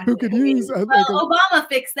 Who could use? Obama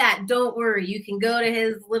fixed that. Don't worry, you can go to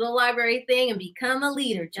his little library thing and become a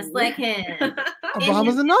leader just like him.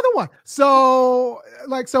 Obama's another one. So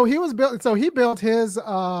he was built. So he built his.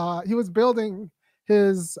 He was building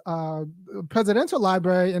his presidential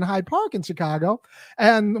library in Hyde Park in Chicago.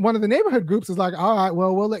 And one of the neighborhood groups is like, all right,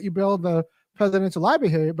 well, we'll let you build the presidential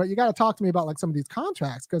library here, but you got to talk to me about like some of these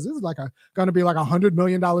contracts because this is like going to be like $100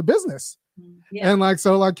 million business. And like,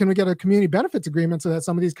 so like, can we get a community benefits agreement so that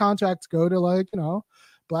some of these contracts go to like,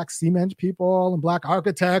 Black cement people and Black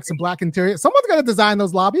architects and Black interior. Someone's going to design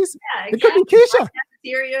those lobbies. Yeah, it could be Keisha.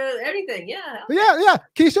 Cafeteria, everything. Yeah.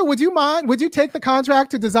 Keisha, would you mind? Would you take the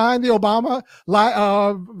contract to design the Obama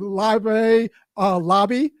library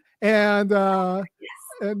lobby? And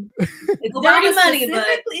it's dirty money, but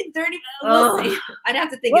it's dirty. We'll see. I'd have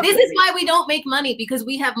to think. This is why we don't make money, because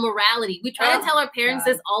we have morality. We try to tell our parents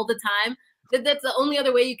this all the time. That's the only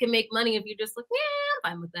other way you can make money if you're just like,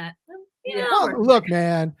 I'm fine with that. Well, look,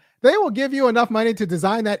 man, they will give you enough money to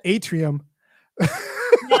design that atrium.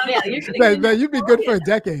 That you'd be good for a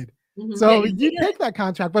decade. Mm-hmm. So you take that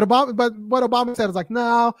contract, but what Obama said is like,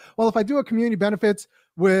 no. Well, if I do a community benefits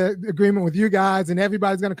agreement with you guys, and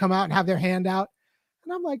everybody's going to come out and have their hand out,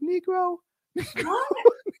 and I'm like, Negro.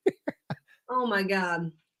 Oh my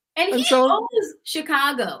God. And he owns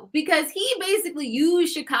Chicago because he basically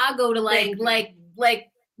used Chicago to like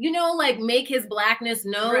make his Blackness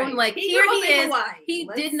known. Right. Like here he is. He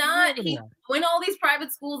did not. He went all these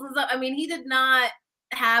private schools and stuff. I mean, he did not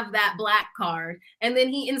have that black card, and then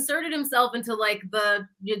he inserted himself into like the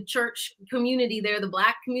church community there, the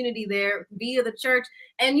black community there via the church.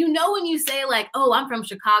 And when you say like, oh, I'm from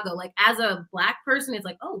Chicago, like as a black person, it's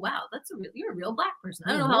like, oh wow, you're a real black person.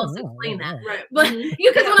 I don't know how else to explain that, right? But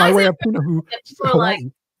because when I say people are like,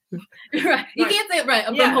 right, you can't say it right.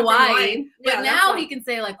 I'm from Hawaii, but now he can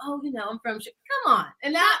say like, oh, I'm from. Come on,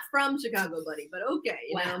 and not from Chicago, buddy, but okay,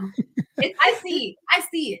 I see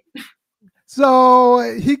it.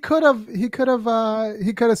 So he could have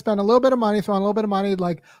spent a little bit of money, thrown a little bit of money.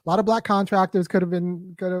 Like a lot of black contractors could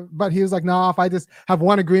have, but he was like, no, if I just have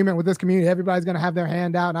one agreement with this community, everybody's going to have their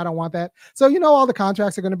hand out, and I don't want that. So all the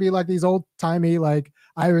contracts are going to be like these old timey like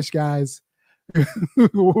Irish guys who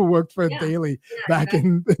worked for Daily back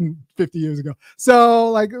in 50 years ago.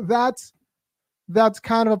 So like that's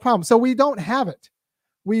kind of a problem. So we don't have it.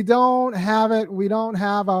 We don't have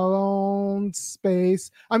our own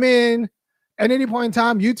space. I mean, at any point in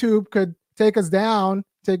time, YouTube could take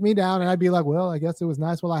me down, and I'd be like, well, I guess it was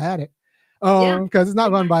nice while I had it. Because it's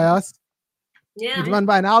not run by us. Yeah. It's run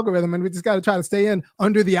by an algorithm, and we just got to try to stay in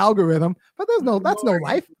under the algorithm. But that's no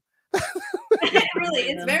life. Really,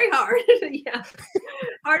 it's very hard.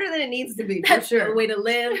 Harder than it needs to be. That's no way to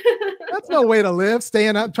live. That's no way to live.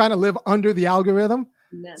 Trying to live under the algorithm.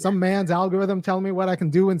 No. Some man's algorithm telling me what I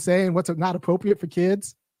can do and say and what's not appropriate for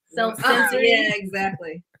kids. Self-censoring. Yeah,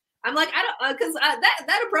 exactly. I'm like, I don't, because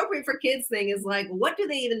that appropriate for kids thing is like, what do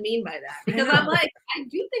they even mean by that? Because I'm like, I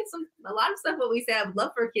do think a lot of stuff what we say, I'd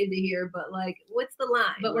love for a kid to hear, but like, what's the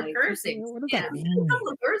line? But we're cursing. What does that mean? A couple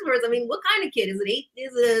of curse words. I mean, what kind of kid is it?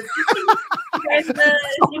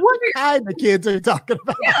 What kind of kids are you talking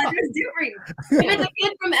about? Yeah, there's different. If it's a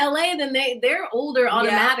kid from LA, then they're older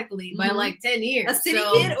automatically by like 10 years. A city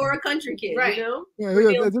kid or a country kid, right? Yeah,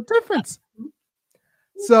 there's a difference.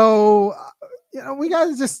 So. We got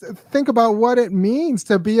to just think about what it means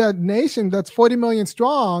to be a nation that's 40 million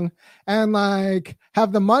strong and like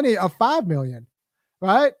have the money of 5 million,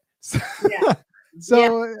 right?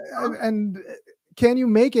 And can you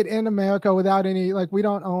make it in America without any, like we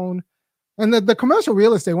don't own, and the commercial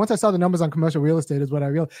real estate, once I saw the numbers on commercial real estate is what I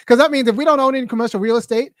realized. Because that means if we don't own any commercial real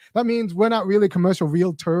estate, that means we're not really commercial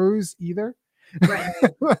realtors either. Right.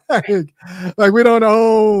 like we don't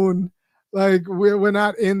own. Like we're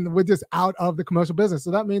not we're just out of the commercial business.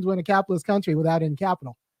 So that means we're in a capitalist country without any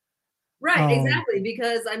capital. Right, exactly.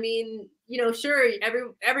 Because I mean, sure,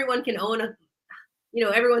 everyone can own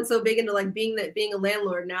everyone's so big into like being a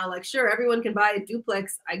landlord now. Like, sure, everyone can buy a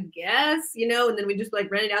duplex, I guess, and then we just like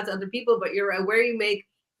rent it out to other people. But you're right, where you make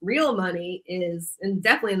real money is, and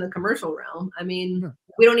definitely in the commercial realm. I mean,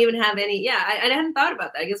 we don't even have any. Yeah, I hadn't thought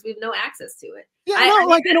about that. I guess we have no access to it. Yeah,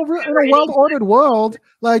 in a well-ordered world,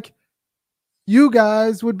 like. You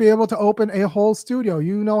guys would be able to open a whole studio.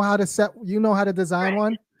 You know how to design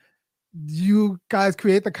one. You guys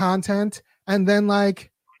create the content, and then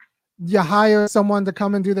like you hire someone to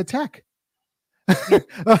come and do the tech.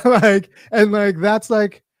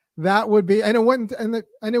 That would be, and it wouldn't, and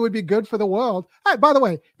it would be good for the world. All right, by the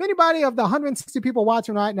way, if anybody of the 160 people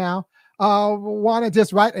watching right now want to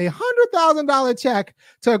just write $100,000 check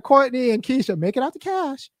to Courtney and Keisha, make it out to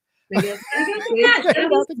cash. That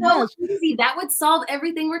would solve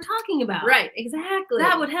everything we're talking about. Right, exactly.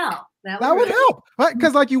 That would help. That would help, right?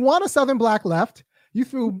 Because like you want a Southern Black left, you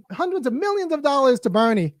threw hundreds of millions of dollars to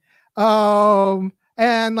Bernie,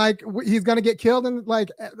 and like he's gonna get killed. And like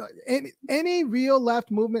any real left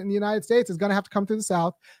movement in the United States is gonna have to come through the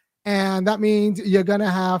South, and that means you're gonna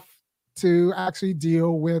have to actually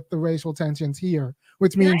deal with the racial tensions here,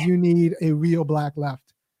 which means you need a real Black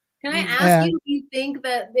left. Can I ask you, do you think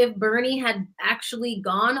that if Bernie had actually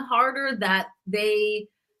gone harder, that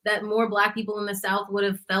more Black people in the South would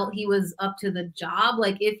have felt he was up to the job?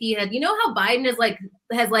 Like if he had, how Biden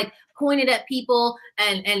has pointed at people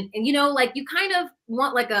and like you kind of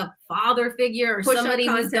want like a father figure or somebody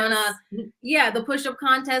who's gonna, the push-up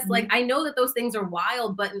contest. Mm-hmm. Like I know that those things are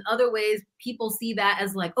wild, but in other ways, people see that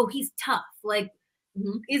as like, oh, he's tough. Like,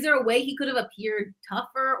 is there a way he could have appeared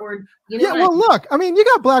tougher, or well, look, I mean, you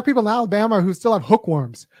got Black people in Alabama who still have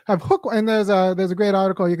hookworms. And there's a great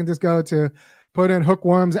article you can just go to, put in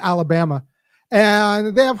hookworms Alabama,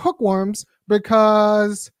 and they have hookworms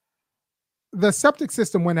because the septic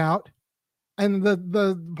system went out, and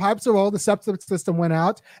the pipes are old. The septic system went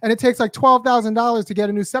out, and it takes like $12,000 to get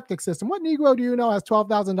a new septic system. What Negro do you know has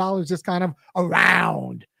 $12,000 just kind of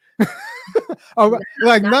around?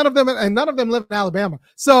 Like none of them live in Alabama.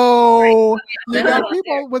 So you got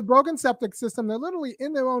people with broken septic system. They're literally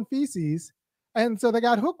in their own feces, and so they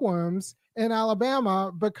got hookworms in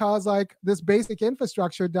Alabama because like this basic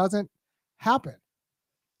infrastructure doesn't happen,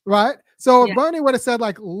 right? So if Bernie would have said,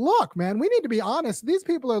 like, look, man, we need to be honest. These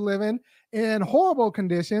people are living in horrible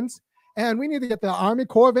conditions, and we need to get the Army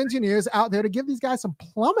Corps of Engineers out there to give these guys some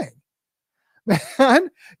plumbing.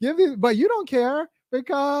 Man, but you don't care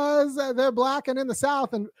because they're black and in the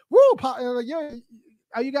South. And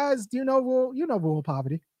are you guys, do you know rural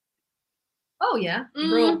poverty? Oh, yeah.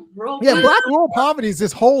 Rural black rural poverty is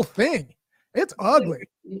this whole thing. It's ugly.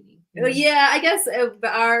 Yeah, I guess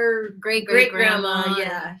our great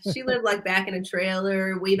grandma, she lived like back in a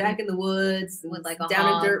trailer, way back in the woods, with like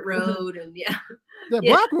down a dirt road, and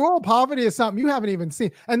black rural poverty is something you haven't even seen.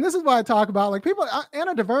 And this is why I talk about, like, people.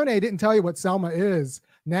 Anna DuVernay didn't tell you what Selma is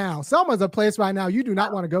now. Selma is a place right now you do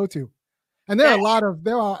not want to go to, and there are a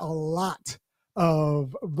lot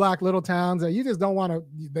of black little towns that you just don't want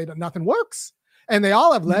to. Nothing works, and they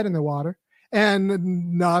all have lead in the water,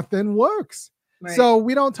 and nothing works. Right. So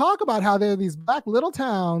we don't talk about how there are these black little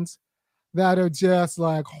towns that are just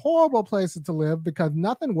like horrible places to live because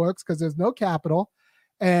nothing works because there's no capital,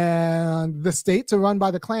 and the states are run by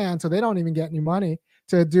the Klan, so they don't even get any money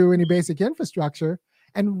to do any basic infrastructure.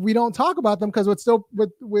 And we don't talk about them because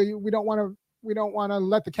we don't want to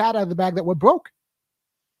let the cat out of the bag that we're broke.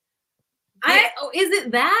 Is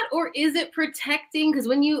it that, or is it protecting? Because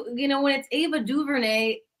when when it's Ava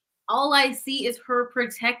DuVernay, all I see is her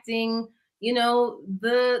protecting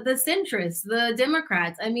the centrists, the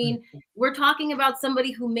Democrats. I mean, we're talking about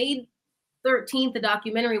somebody who made 13th, the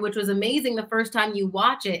documentary, which was amazing the first time you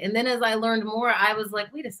watch it. And then as I learned more, I was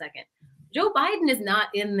like, wait a second. Joe Biden is not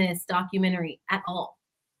in this documentary at all.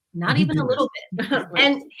 Not even a little bit.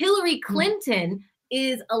 And Hillary Clinton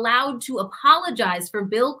is allowed to apologize for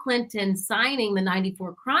Bill Clinton signing the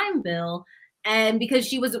 94 crime bill. And because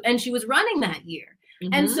she was running that year.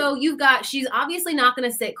 Mm-hmm. And so she's obviously not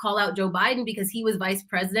going to call out Joe Biden because he was vice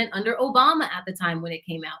president under Obama at the time when it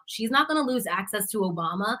came out. She's not going to lose access to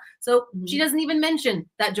Obama. So she doesn't even mention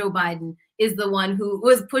that Joe Biden is the one who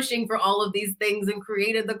was pushing for all of these things and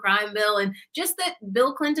created the crime bill. And just that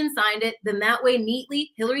Bill Clinton signed it, then that way neatly,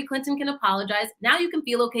 Hillary Clinton can apologize. Now you can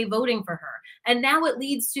feel okay voting for her. And now it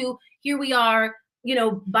leads to, here we are,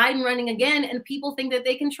 Biden running again, and people think that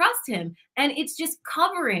they can trust him. And it's just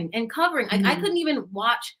covering. Mm-hmm. I couldn't even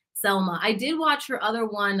watch Selma. I did watch her other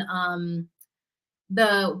one,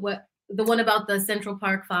 the one about the Central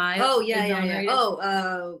Park 5. Oh, yeah.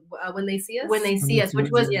 Oh, When They See Us? When They See Us,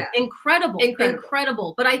 which was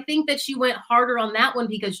incredible. But I think that she went harder on that one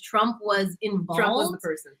because Trump was involved. Trump was the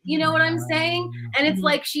person. You know what I'm saying? And it's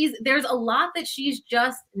like there's a lot that she's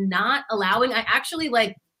just not allowing. I actually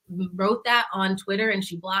wrote that on Twitter and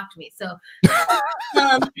she blocked me. So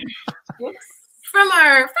from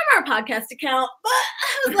our podcast account, but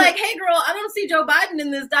I was like, hey girl, I don't see Joe Biden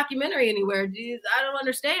in this documentary anywhere. I don't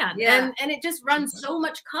understand. Yeah. And it just runs so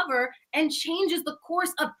much cover and changes the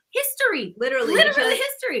course of history. Literally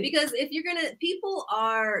history. Because if you're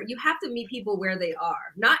you have to meet people where they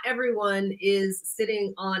are. Not everyone is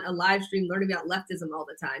sitting on a live stream learning about leftism all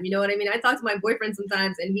the time. You know what I mean? I talk to my boyfriend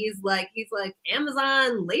sometimes and he's like,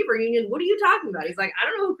 Amazon labor union, what are you talking about? He's like, I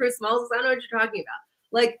don't know who Chris Smalls is. I don't know what you're talking about.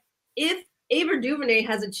 Like, if Ava DuVernay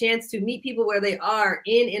has a chance to meet people where they are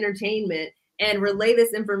in entertainment and relay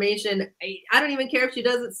this information, I don't even care if she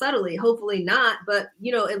does it subtly, hopefully not, but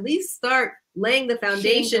at least start laying the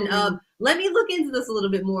foundation of, let me look into this a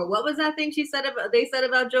little bit more. What was that thing they said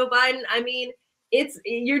about Joe Biden? I mean,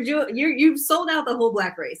 you've sold out the whole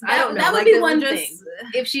black race. I don't know. That would be one thing.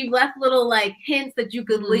 If she left little hints that you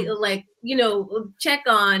could check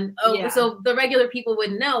on. So the regular people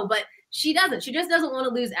wouldn't know, but she doesn't. She just doesn't want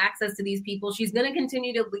to lose access to these people. She's going to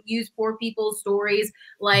continue to use poor people's stories,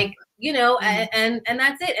 and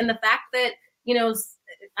that's it. And the fact that,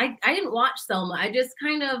 I didn't watch Selma.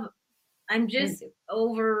 I'm just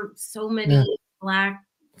over so many black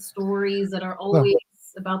stories that are always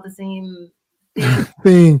about the same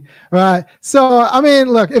thing. Right. So, I mean,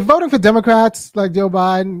 look, if voting for Democrats like Joe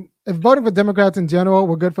Biden, if voting for Democrats in general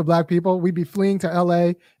were good for black people, we'd be fleeing to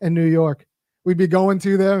LA and New York. We'd be going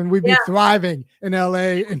to them and we'd be thriving in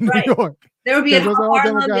LA and New York. There would be a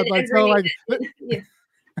Harlem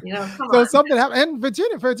so something happened. And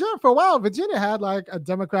Virginia, for a while, Virginia had a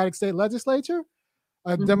Democratic state legislature,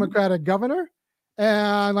 a Democratic governor,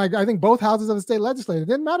 and I think both houses of the state legislature. It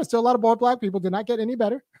didn't matter. Still a lot of black people did not get any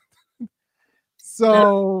better.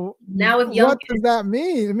 So now what does that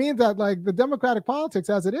mean? It means that the Democratic politics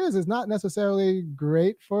as it is not necessarily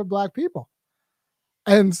great for black people.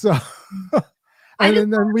 And so,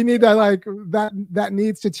 and then we need that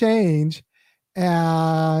needs to change.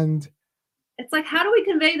 And it's how do we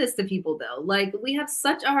convey this to people though? We have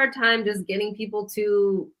such a hard time just getting people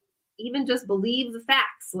to even just believe the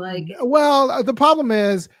facts. Well, the problem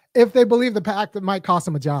is if they believe the pact, that might cost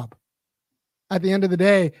them a job. At the end of the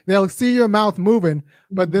day, they'll see your mouth moving,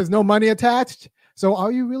 but there's no money attached. So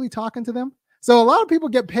are you really talking to them? So a lot of people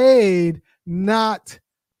get paid not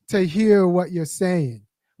to hear what you're saying.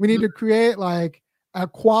 We need to create like a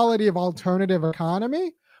quality of alternative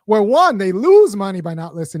economy where, one, they lose money by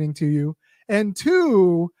not listening to you, and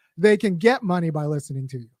two, they can get money by listening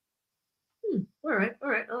to you. All right.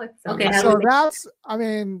 I like that. Okay. So that's, I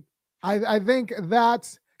mean, I think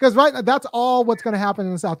that's because that's all what's going to happen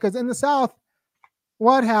in the South. Because in the South,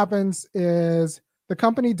 what happens is the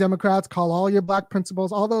company Democrats call all your black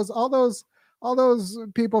principals, all those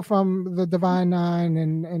people from the Divine Nine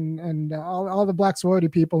and all the black sorority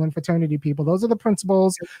people and fraternity people. Those are the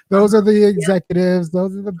principals. Those are the executives.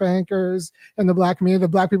 Those are the bankers and the black community, the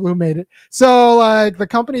black people who made it. So like the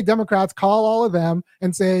company Democrats call all of them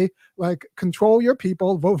and say, like, control your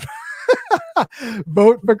people, vote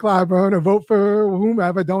for Clyburn or vote for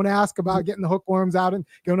whomever. Don't ask about getting the hookworms out and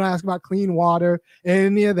don't ask about clean water,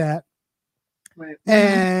 any of that. Right.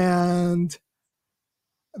 And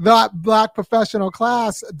that black professional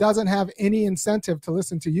class doesn't have any incentive to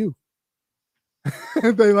listen to you.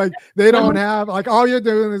 they don't have, like, all you're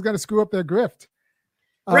doing is going to screw up their grift.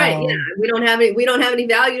 Right. Yeah. We don't have any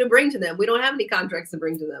value to bring to them. We don't have any contracts to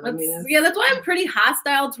bring to them. I mean, that's why I'm pretty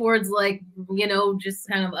hostile towards, like, just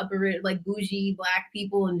kind of upper, like, bougie black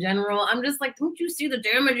people in general. I'm just like, don't you see the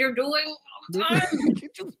damage you're doing all the time?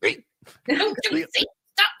 Don't you see?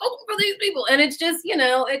 Stop voting for these people. And it's just,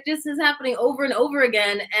 it just is happening over and over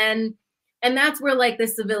again. And that's where, like, the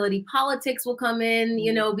civility politics will come in,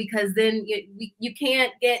 because then you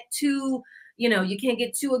can't get too, you can't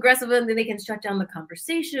get too aggressive and then they can shut down the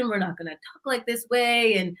conversation. We're not going to talk like this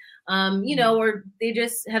way. And, or they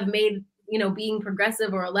just have made, being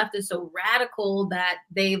progressive or a leftist so radical that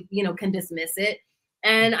they, can dismiss it.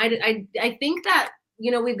 And I think that,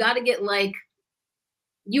 we've got to get, like,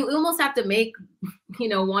 you almost have to make,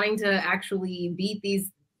 wanting to actually beat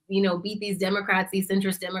these Democrats, these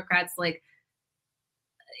centrist Democrats, like,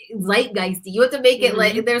 zeitgeisty. You have to make it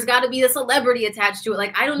like there's got to be a celebrity attached to it.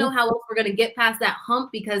 Like, I don't know how else we're going to get past that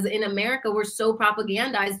hump, because in America we're so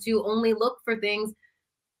propagandized to only look for things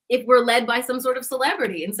if we're led by some sort of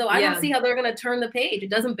celebrity. And so I don't see how they're going to turn the page.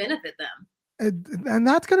 It doesn't benefit them. And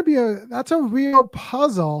that's going to be a real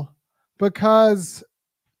puzzle, because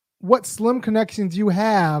what slim connections you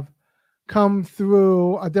have come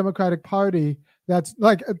through a Democratic Party that's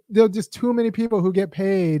like, there are just too many people who get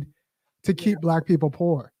paid to keep black people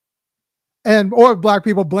poor, or black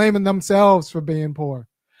people blaming themselves for being poor.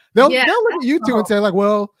 They'll look at you two and say, like,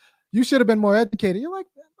 well, you should have been more educated. You're like,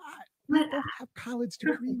 we don't have college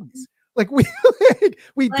degrees. Like, we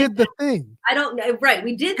did the thing. I don't know. Right.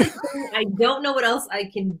 We did the thing. I don't know what else I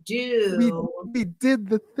can do. We did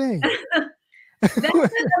the thing. That's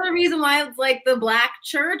another reason why it's like the black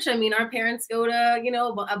church. I mean, our parents go to,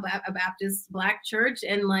 a Baptist black church,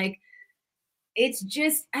 and, like, it's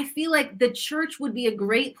just, I feel like the church would be a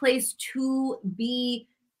great place to be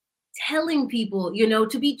telling people,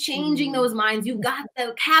 to be changing those minds. You've got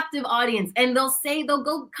the captive audience, and they'll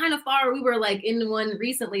go kind of far. We were, like, in one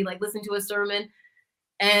recently, like, listening to a sermon,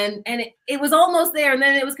 and it was almost there, and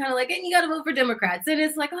then it was kind of like, and you got to vote for Democrats, and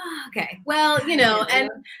it's like, oh, okay, well,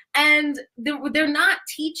 and they're not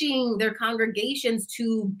teaching their congregations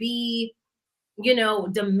to be,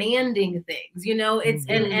 demanding things, it's,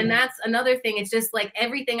 and that's another thing. It's just like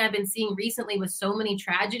everything I've been seeing recently with so many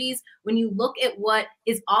tragedies, when you look at what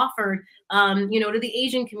is offered, to the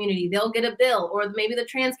Asian community, they'll get a bill, or maybe the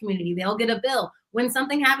trans community, they'll get a bill. When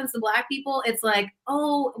something happens to black people, it's like,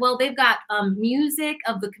 oh, well, they've got music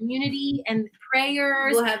of the community and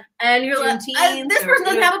prayers, and you're like, this person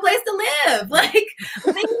doesn't have a place to live. Like,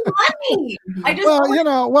 they need money.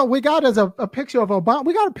 What we got is a picture of Obama.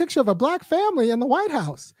 We got a picture of a black family in the White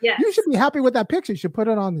House. Yes. You should be happy with that picture. You should put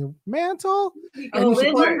it on the mantle.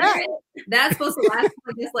 That's supposed to last,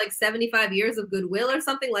 I guess, like 75 years of goodwill or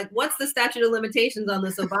something. Like, what's the statute of limitations on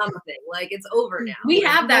this Obama thing? Like, it's over now. We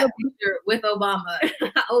have that picture with Obama.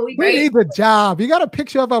 We need the job. You got a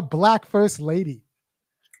picture of a black first lady.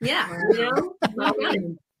 Yeah.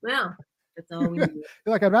 Well, that's all we need. You're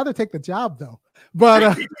like, I'd rather take the job, though.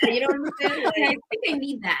 But you don't understand. I think I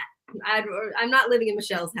need that. I'm not living in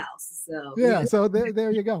Michelle's house, so So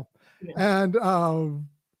there you go. Yeah. And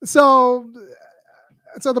so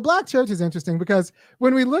the black church is interesting, because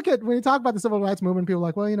when you talk about the civil rights movement, people are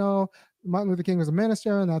like, well, Martin Luther King was a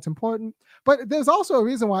minister, and that's important. But there's also a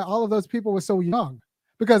reason why all of those people were so young,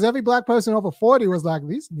 because every black person over 40 was like,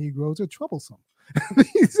 these Negroes are troublesome.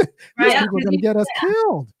 these people are going to get us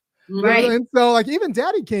killed. Right. And so, like, even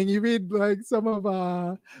Daddy King, you read, like, some of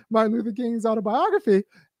Martin Luther King's autobiography,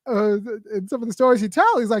 in some of the stories he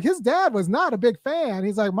tells, he's like, his dad was not a big fan.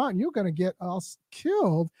 He's like, Martin, you're going to get us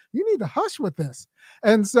killed. You need to hush with this.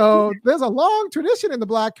 And so there's a long tradition in the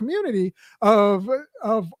Black community of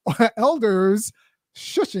elders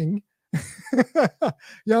shushing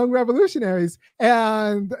young revolutionaries.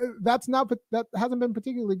 And that hasn't been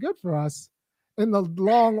particularly good for us in the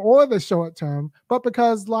long or the short term, but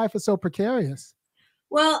because life is so precarious.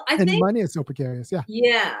 Well, I think money is so precarious. Yeah.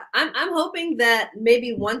 Yeah. I'm hoping that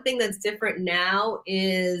maybe one thing that's different now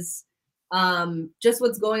is just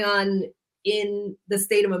what's going on in the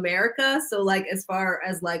state of America. So like, as far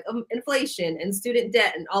as like inflation and student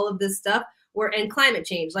debt and all of this stuff, and climate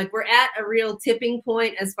change, like we're at a real tipping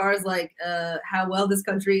point as far as like how well this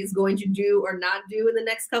country is going to do or not do in the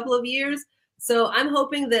next couple of years. So I'm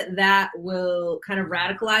hoping that will kind of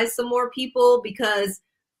radicalize some more people, because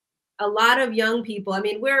a lot of young people,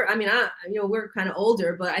 we're kind of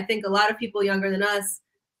older, but I think a lot of people younger than us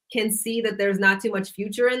can see that there's not too much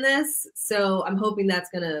future in this. So I'm hoping that's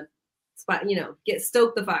going to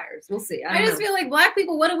stoke the fires. We'll see. I just feel like Black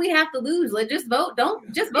people, what do we have to lose? Like, just vote.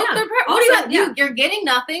 Don't just vote. Yeah. You're getting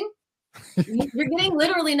nothing. You're getting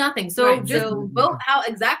literally nothing. So right. Just vote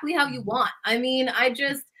exactly how you want.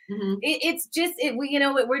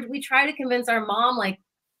 We try to convince our mom, like,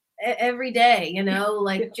 every day,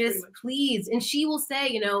 like, just please. And she will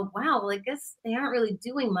say, wow, well, I guess they aren't really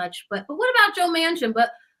doing much, but what about Joe Manchin?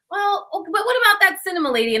 But what about that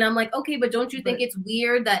cinema lady? And I'm like, okay, but don't you think it's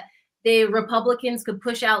weird that the Republicans could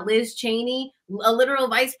push out Liz Cheney, a literal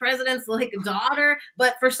vice president's like daughter,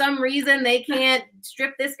 but for some reason they can't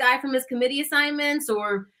strip this guy from his committee assignments?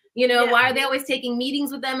 Or, why are they always taking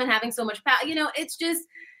meetings with them and having so much power? It's just,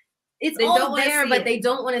 it's all there, but they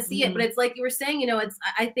don't want to see it. But it's like you were saying,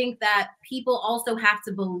 I think that people also have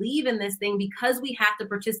to believe in this thing because we have to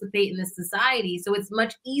participate in this society. So it's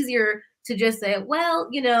much easier to just say, well,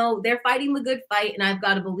 they're fighting the good fight, and I've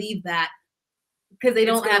got to believe that, because they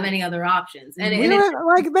don't have any other options. And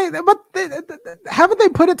haven't they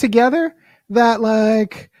put it together that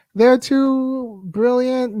like they're too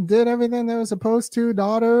brilliant and did everything they were supposed to?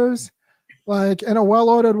 Daughters, like, in a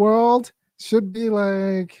well-ordered world, should be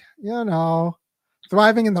like,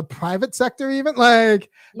 thriving in the private sector, even like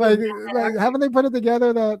haven't they put it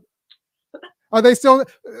together that are they still?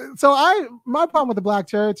 So my problem with the Black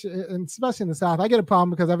church, and especially in the South, I get a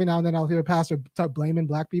problem because every now and then I'll hear a pastor start blaming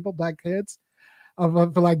Black people, Black kids, for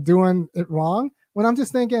like doing it wrong. When I'm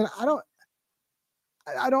just thinking, I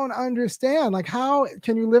don't understand. Like, how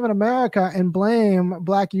can you live in America and blame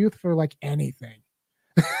Black youth for like anything?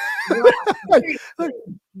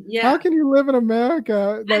 How can you live in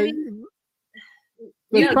America? Like,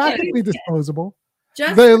 they're practically disposable.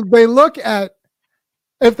 They look at,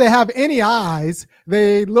 if they have any eyes,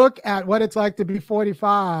 they look at what it's like to be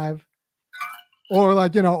 45 or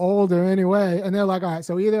like, older anyway. And they're like, all right,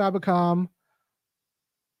 so either I become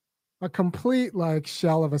a complete like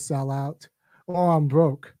shell of a sellout or I'm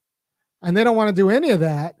broke. And they don't want to do any of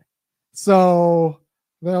that. So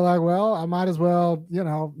they're like, well, I might as well,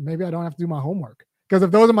 maybe I don't have to do my homework. Because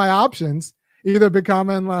if those are my options, either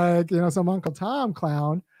becoming like, some Uncle Tom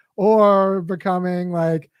clown or becoming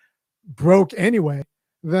like broke anyway,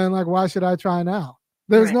 then like, why should I try now?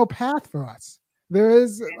 There's no path for us. There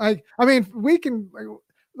is like, we can,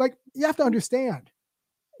 like, you have to understand,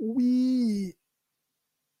 we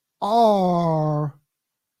are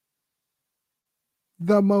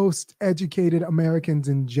the most educated Americans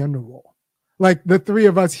in general. Like the three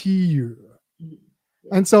of us here.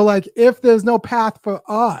 And so like, if there's no path for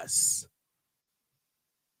us,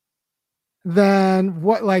 then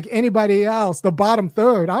what, like anybody else, the bottom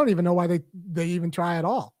third, I don't even know why they even try at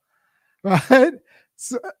all. Right?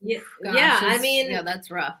 So,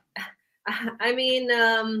 that's rough.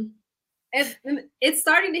 It's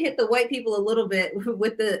starting to hit the white people a little bit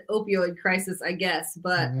with the opioid crisis, I guess.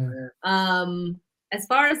 But as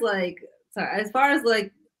far as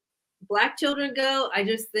Black children go, I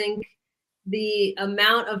just think the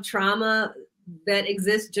amount of trauma that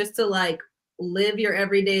exists just to like live your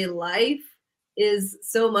everyday life is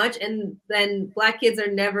so much. And then Black kids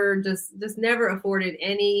are never never afforded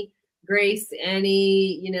any grace,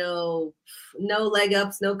 any, no leg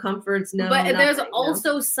ups, no comforts, no. But there's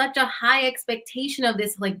also such a high expectation of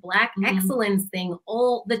this like Black excellence thing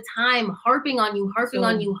all the time, harping on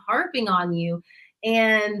you.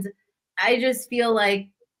 And I just feel like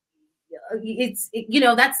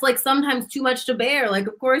that's like sometimes too much to bear. Like,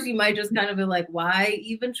 of course, you might just kind of be like, why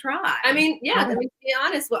even try? To be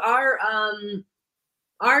honest, with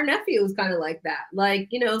our nephew was kind of like that. Like,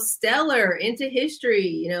 stellar, into history,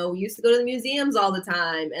 used to go to the museums all the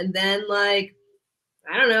time. And then like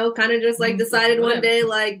I don't know, kind of just like decided one day,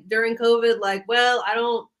 like during COVID, like, well, I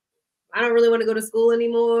don't really want to go to school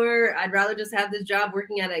anymore. I'd rather just have this job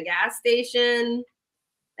working at a gas station.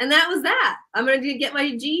 And that was that. I'm going to get my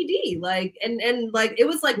GED. Like, and like, it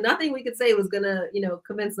was like nothing we could say was going to,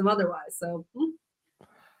 convince them otherwise. So.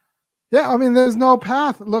 Yeah. I mean, there's no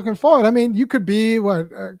path looking forward. I mean, you could be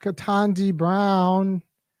Ketanji Brown,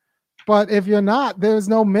 but if you're not, there's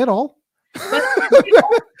no middle.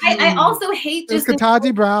 I also hate just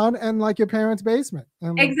Ketanji Brown and like your parents' basement.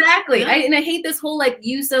 Exactly. I hate this whole like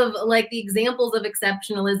use of like the examples of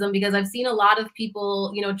exceptionalism, because I've seen a lot of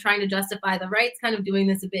people, trying to justify the right's kind of doing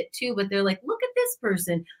this a bit too, but they're like, look at this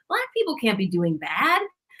person. Black people can't be doing bad.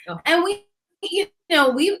 Oh. And we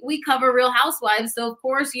cover Real Housewives. So of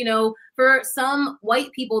course, for some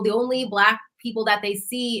white people, the only Black people that they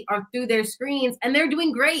see are through their screens, and they're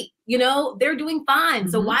doing great. They're doing fine.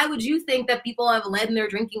 So why would you think that people have lead in their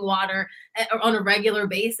drinking water on a regular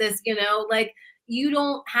basis? Like, you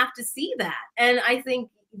don't have to see that. And I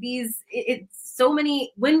think it's so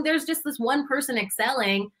many, when there's just this one person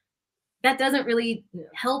excelling, that doesn't really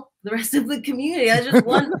help the rest of the community. That's just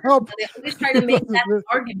one person. They always try to make that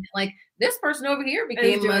argument, like, this person over here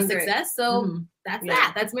became a success, so that's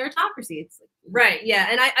that. That's meritocracy. It's right, yeah.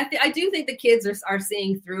 And I do think the kids are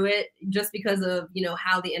seeing through it, just because of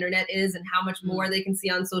how the internet is and how much more they can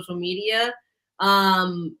see on social media.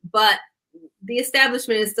 But the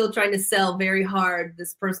establishment is still trying to sell very hard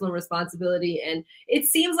this personal responsibility, and it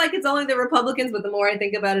seems like it's only the Republicans. But the more I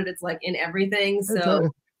think about it, it's like in everything.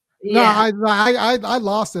 So. Yeah. No, I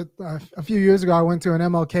lost it a few years ago. I went to an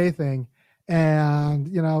MLK thing,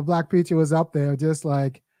 and Black Preacher was up there just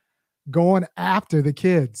like going after the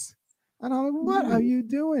kids, and I'm like, what are you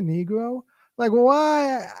doing, Negro? Like,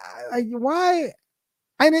 why?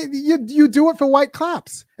 I mean, you do it for white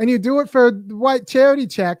claps, and you do it for white charity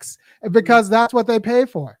checks because that's what they pay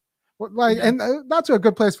for. Like, and that's a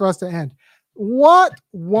good place for us to end. What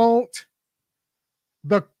won't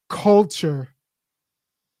the culture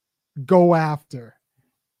go after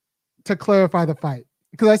to clarify the fight?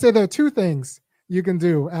 Because I say there are two things you can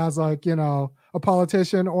do as like, a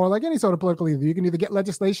politician or like any sort of political leader. You can either get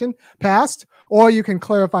legislation passed or you can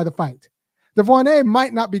clarify the fight. DuVernay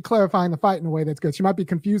might not be clarifying the fight in a way that's good. She might be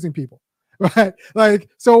confusing people, right? Like,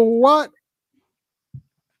 so what?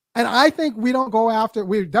 And I think we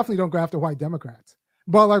definitely don't go after white Democrats,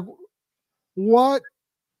 but like,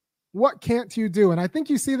 what can't you do? And I think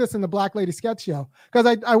you see this in the Black Lady sketch show,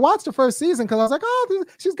 because I watched the first season because I was like, oh,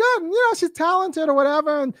 she's good. And, she's talented or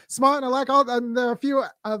whatever and smart. And I like and there are a few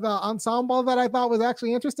of the ensemble that I thought was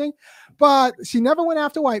actually interesting, but she never went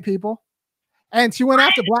after white people, and she went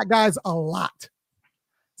after Black guys a lot.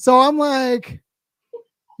 So I'm like,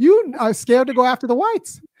 you are scared to go after the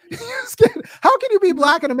whites. How can you be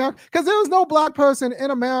Black in America? Because there was no Black person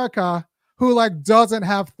in America who like doesn't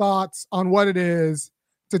have thoughts on what it is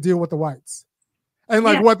to deal with the whites and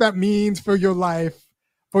like what that means for your life,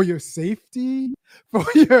 for your safety, for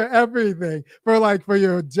your everything, for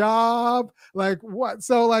your job, like what.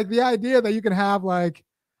 So like the idea that you can have like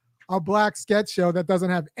a Black sketch show that doesn't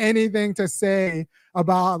have anything to say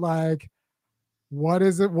about like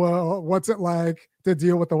what's it like to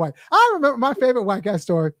deal with the white. I remember my favorite white guy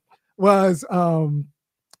story was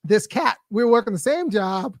this cat. We were working the same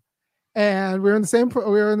job, and we were in the same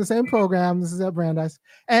program. This is at Brandeis,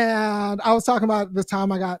 and I was talking about this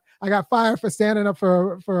time I got fired for standing up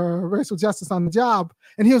for racial justice on the job,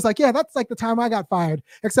 and he was like, "Yeah, that's like the time I got fired,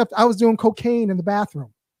 except I was doing cocaine in the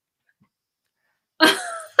bathroom."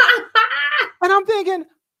 And I'm thinking,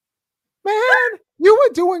 man, you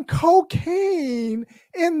were doing cocaine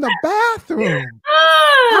in the bathroom.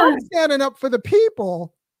 I'm standing up for the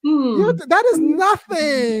people. That is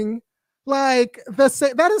nothing. Like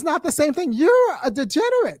that is not the same thing. You're a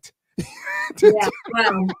degenerate. Yeah,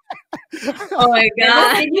 wow. Oh my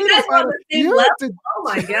God. You guys are on the same level. Oh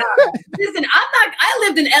my God. Listen, I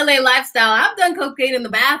lived an LA lifestyle. I've done cocaine in the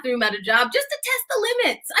bathroom at a job just to test the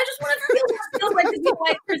limits. I just want to feel what it feels like to be a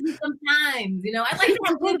white person sometimes. I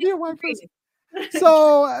like to be a white person.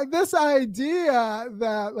 So this idea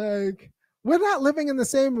that like we're not living in the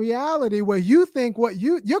same reality where you think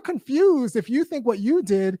you're confused if you think what you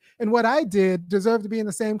did and what I did deserve to be in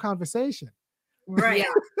the same conversation. Right.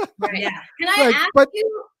 Yeah. Right. Yeah. Can I ask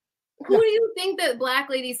you, who do you think that Black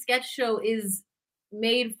Lady sketch show is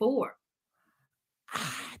made for?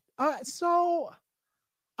 So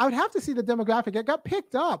I would have to see the demographic. It got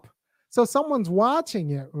picked up. So someone's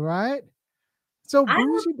watching it, right? So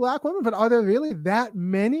bougie Black women, but are there really that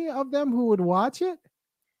many of them who would watch it?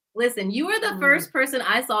 Listen, you were the first person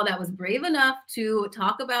I saw that was brave enough to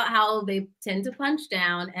talk about how they tend to punch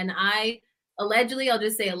down. And I allegedly, I'll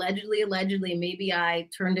just say allegedly, maybe I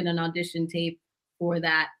turned in an audition tape for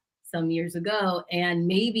that some years ago. And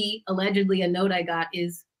maybe allegedly a note I got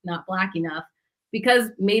is not Black enough, because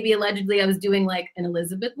maybe allegedly I was doing like an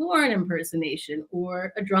Elizabeth Warren impersonation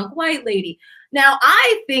or a drunk white lady. Now,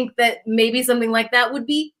 I think that maybe something like that would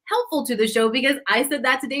be helpful to the show, because I said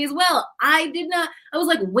that today as well. I was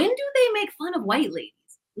like, when do they make fun of white ladies?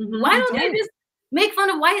 Mm-hmm. Why don't they just make fun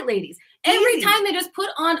of white ladies? Every time they just put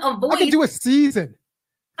on a voice. I could do a season.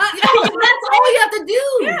 That's all you have to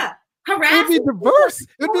do. Yeah. It would be diverse.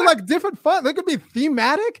 It'd be like different fun. It could be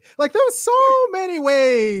thematic. Like there's so many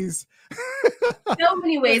ways. So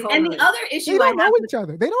many ways. And the other issue, they don't know each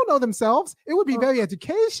other. They don't know themselves. It would be very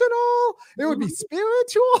educational. It would be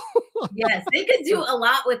spiritual. Yes, they could do a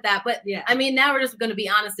lot with that. But yeah, I mean, now we're just going to be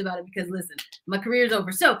honest about it, because listen, my career's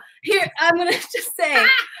over. So here, I'm going to just say,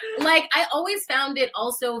 like, I always found it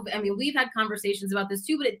also, I mean, we've had conversations about this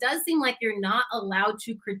too, but it does seem like you're not allowed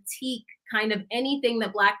to critique kind of anything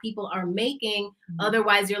that Black people are making. Mm-hmm.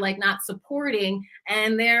 Otherwise, you're like not supporting.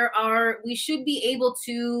 And we should be able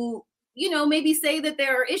to, maybe say that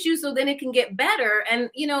there are issues so then it can get better. And,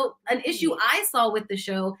 an issue I saw with the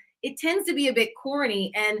show, it tends to be a bit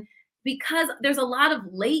corny. And because there's a lot of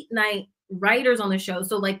late night writers on the show,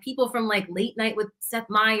 so like people from like Late Night with Seth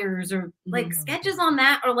Meyers or like sketches on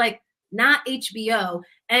that are like not HBO.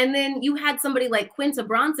 And then you had somebody like Quinta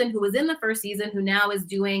Brunson, who was in the first season, who now is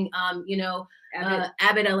doing,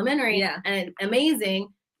 Abbott Elementary, and amazing.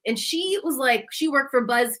 And she was like, she worked for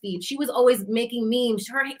BuzzFeed. She was always making memes.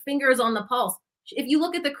 Her finger is on the pulse. If you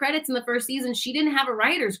look at the credits in the first season, she didn't have a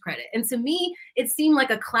writer's credit. And to me, it seemed like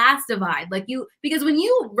a class divide. Because when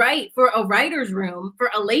you write for a writer's room, for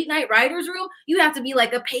a late night writer's room, you have to be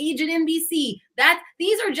like a page at NBC.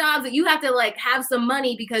 These are jobs that you have to like have some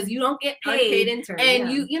money because you don't get paid. Intern,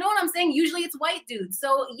 and you know what I'm saying? Usually it's white dudes.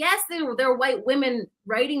 So yes, there are white women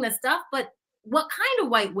writing the stuff, but what kind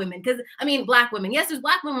of white women? Because I mean, Black women. Yes, there's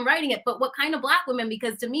Black women writing it, but what kind of Black women?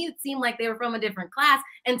 Because to me, it seemed like they were from a different class,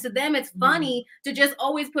 and to them, it's funny to just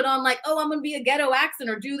always put on like, "Oh, I'm gonna be a ghetto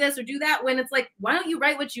accent or do this or do that." When it's like, why don't you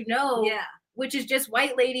write what you know? Yeah. Which is just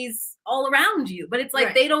white ladies all around you. But it's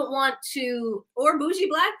like they don't want to, or bougie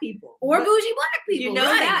Black people, You know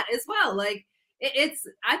that as well. Like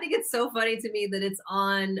I think it's so funny to me that it's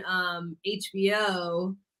on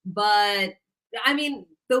HBO, but I mean,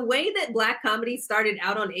 the way that Black comedy started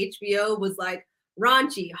out on HBO was like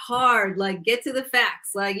raunchy, hard, like get to the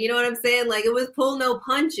facts. Like, you know what I'm saying? Like it was pull no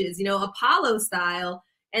punches, Apollo style.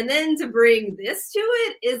 And then to bring this to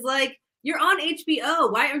it is like, you're on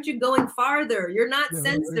HBO. Why aren't you going farther? You're not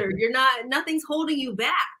censored. Nothing's holding you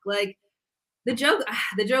back. Like the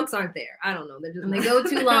jokes aren't there. I don't know. When they go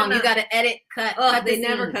too long, you got to edit, cut. They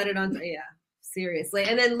never cut it on. Yeah. Seriously.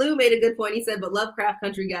 And then Lou made a good point. He said, but Lovecraft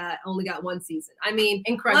Country only got one season. I mean,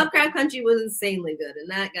 incredible. Lovecraft Country was insanely good, and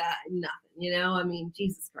that got nothing, I mean,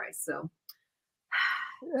 Jesus Christ. So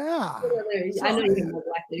yeah. I know you know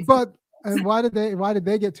Black ladies. But and why did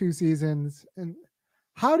they get 2 seasons? And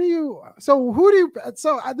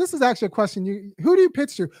this is actually a question. Who do you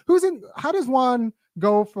pitch to? How does one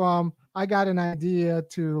go from I got an idea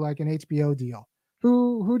to like an HBO deal?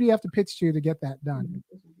 Who do you have to pitch to get that done?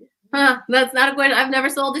 That's not a question. I've never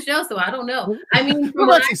sold a show, so I don't know. I mean, from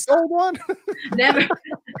what sold one? Never.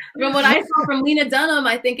 From what I saw from Lena Dunham,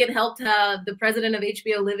 I think it helped the president of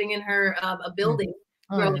HBO living in her a building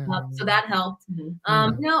growing up, so that helped.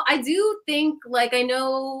 No, I do think, like, I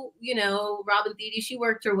know, Robin Thede, she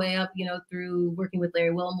worked her way up, through working with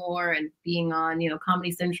Larry Wilmore and being on,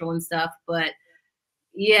 Comedy Central and stuff. But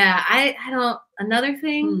yeah, I don't. Another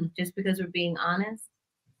thing, just because we're being honest,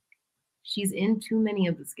 she's in too many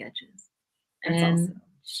of the sketches, and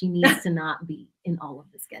she needs to not be in all of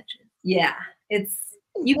the sketches. Yeah,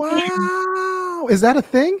 wow. Is that a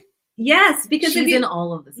thing? Yes, because she's in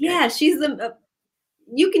all of the sketches. Yeah, she's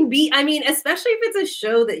you can be. I mean, especially if it's a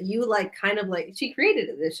show that you like, kind of like she created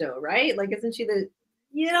the show, right? Like, isn't she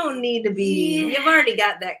you don't need to be. You've already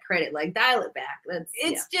got that credit. Like, dial it back.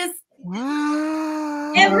 It's just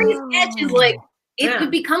wow. Every sketch is like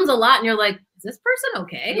it becomes a lot, and you're like, is this person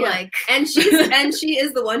okay? Yeah. Like, and she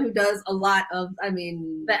is the one who does a lot of, I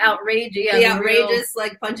mean, the outrageous,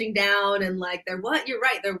 like punching down, and like you're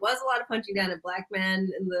right. There was a lot of punching down at Black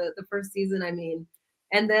men in the first season. I mean,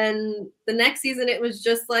 and then the next season it was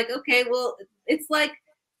just like, okay, well, it's like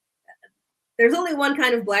there's only one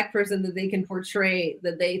kind of Black person that they can portray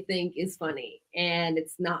that they think is funny, and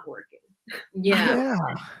it's not working. Yeah.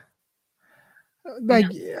 Like,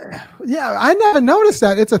 I never noticed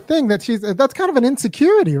that. It's a thing that that's kind of an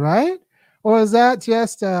insecurity, right? Or is that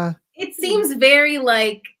just it it seems very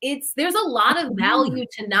like there's a lot of value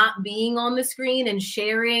to not being on the screen and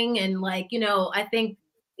sharing. And like, you know, I think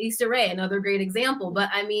Issa Rae, another great example, but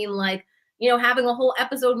I mean, like, you know, having a whole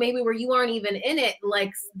episode maybe where you aren't even in it,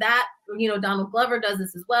 like that, you know, Donald Glover does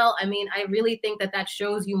this as well. I mean, I really think that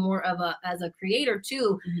shows you more of as a creator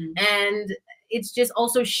too. And it's just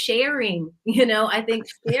also sharing, you know, I think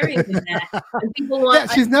sharing with that. And people want,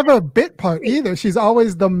 she's never a bit part either. She's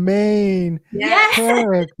always the main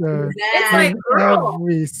character it's like,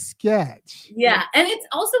 every sketch. Yeah. And it's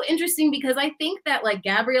also interesting because I think that like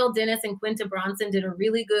Gabrielle Dennis and Quinta Brunson did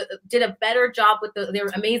a better job with they're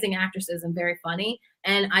amazing actresses and very funny.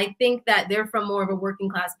 And I think that they're from more of a working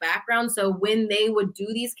class background. So when they would do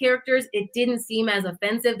these characters, it didn't seem as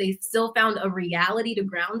offensive. They still found a reality to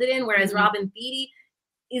ground it in. Whereas Robin Thede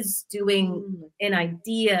is doing an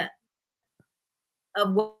idea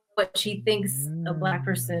of what she thinks a Black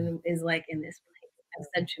person is like in this place.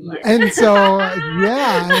 Essentially. And so,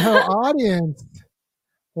 and her audience.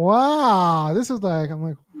 Wow. This is like, I'm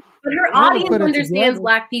like, but her audience understands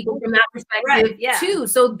Black people from that perspective too.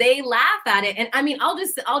 So they laugh at it. And I mean, I'll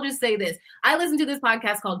just say this. I listened to this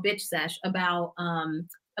podcast called Bitch Sesh about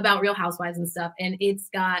Real Housewives and stuff. And it's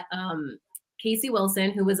got Casey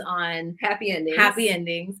Wilson, who was on Happy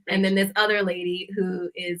Endings. And then this other lady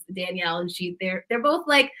who is Danielle, and they're both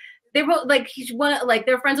like they're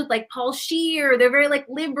friends with like Paul Scheer. They're very like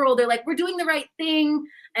liberal. They're like, we're doing the right thing.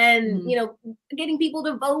 And, you know, getting people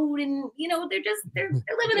to vote, and, you know, they're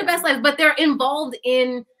living their best lives, but they're involved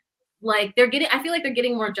in like, I feel like they're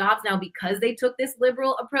getting more jobs now because they took this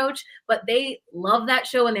liberal approach, but they love that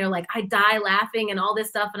show. And they're like, I die laughing and all this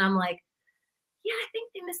stuff. And I'm like, yeah, I think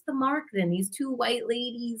they missed the mark then. These two white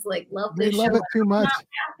ladies like love this show. They love it too much.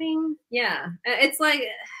 Yeah. It's like,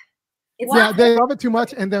 they love it too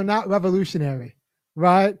much, and they're not revolutionary,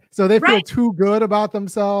 right? So they feel too good about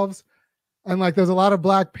themselves. And like, there's a lot of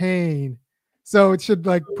Black pain. So it should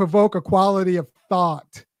like provoke a quality of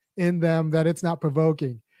thought in them that it's not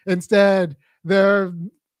provoking. Instead, they're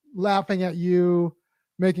laughing at you,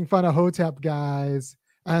 making fun of Hotep guys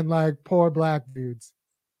and like poor Black dudes.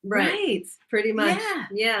 Right. Pretty much.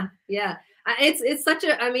 Yeah. It's such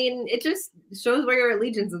I mean, it just shows where your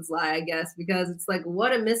allegiances lie, I guess, because it's like,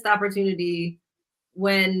 what a missed opportunity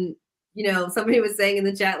when, you know, somebody was saying in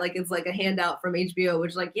the chat, like, it's like a handout from HBO,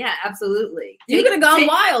 which, like, yeah, absolutely. You could have gone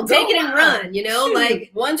wild. Take it and run, you know?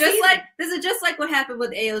 Like, this is just like what happened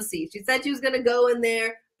with AOC. She said she was going to go in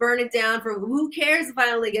there, burn it down for, who cares if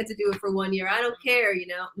I only get to do it for 1 year? I don't care, you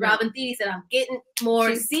know? Robin Thede said, I'm getting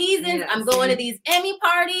more seasons. I'm going to these Emmy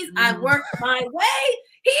parties. I've worked my way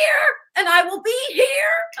here, and I will be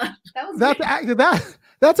here.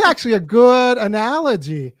 That's actually a good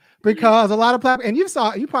analogy. Because a lot of Black, and you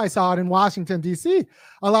probably saw it in Washington, D.C.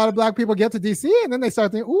 A lot of Black people get to D.C. and then they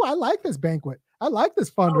start thinking, ooh, I like this banquet. I like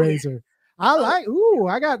this fundraiser. I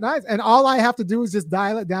got nice. And all I have to do is just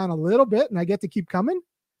dial it down a little bit and I get to keep coming.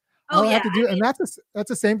 I have to do, and that's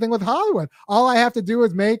the same thing with Hollywood. All I have to do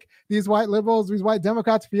is make these white liberals, these white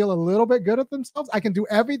Democrats feel a little bit good at themselves. I can do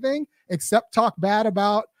everything except talk bad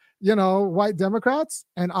about, you know, white Democrats,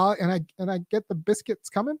 and I get the biscuits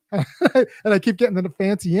coming, and I keep getting the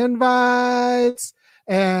fancy invites,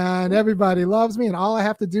 and everybody loves me, and all I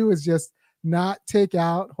have to do is just not take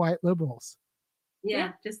out white liberals.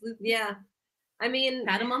 I mean,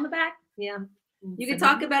 pat them on the back. Yeah, you can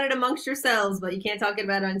talk about it amongst yourselves, but you can't talk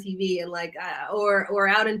about it on TV and like or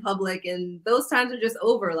out in public, and those times are just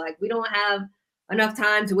over. Like, we don't have enough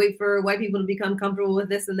time to wait for white people to become comfortable with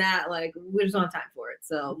this and that. Like, we just don't have time for it.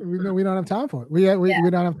 So we don't have time for it. We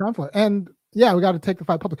don't have time for it. And we got to take the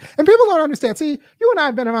fight public. And people don't understand. See, you and I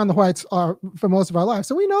have been around the whites for most of our lives,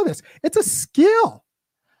 so we know this. It's a skill.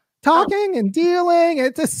 Talking and dealing,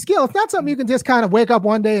 it's a skill. It's not something you can just kind of wake up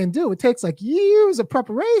one day and do. It takes like years of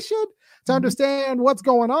preparation to understand what's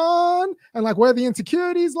going on and like where the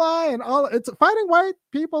insecurities lie and all. It's fighting white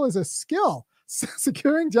people is a skill.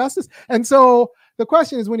 Securing justice. And so the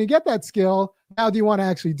question is, when you get that skill, now do you want to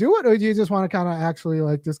actually do it, or do you just want to kind of actually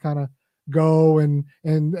like just kind of go and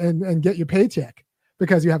get your paycheck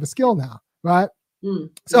because you have a skill now, right?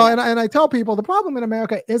 So and I tell people the problem in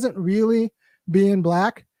America isn't really being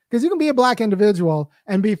Black, because you can be a Black individual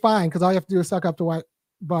and be fine because all you have to do is suck up the white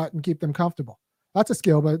butt and keep them comfortable. That's a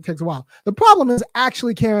skill, but it takes a while. The problem is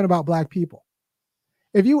actually caring about Black people.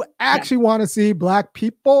 If you actually want to see Black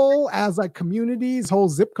people as like communities, whole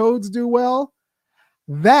zip codes do well,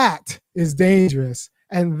 that is dangerous.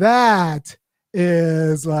 And that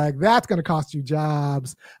is like, that's going to cost you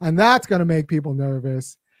jobs, and that's going to make people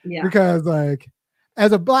nervous. Because like,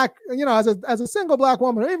 as a Black, you know, as a single Black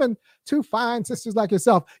woman, or even two fine sisters like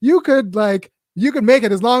yourself, you could like You can make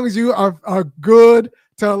it as long as you are good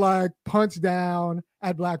to like punch down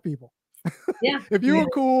at black people. Yeah. If you were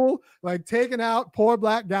cool, like taking out poor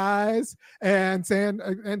black guys and saying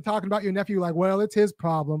and talking about your nephew, like, well, it's his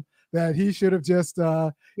problem that he should have just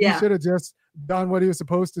he should have just done what he was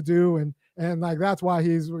supposed to do, and like that's why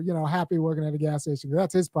he's happy working at a gas station.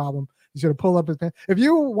 That's his problem. He should have pulled up his pants. If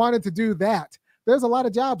you wanted to do that, there's a lot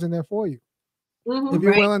of jobs in there for you. Mm-hmm, if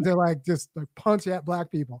you're willing to like just like punch at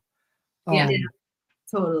black people. Yeah,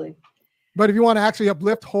 totally. But if you want to actually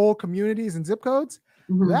uplift whole communities and zip codes,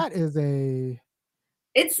 that is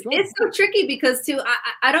it's so tricky because too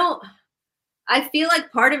I feel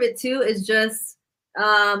like part of it too is just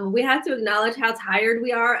we have to acknowledge how tired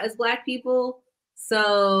we are as black people.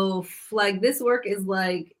 So like this work is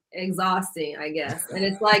like exhausting, I guess. And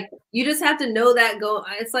it's like you just have to know that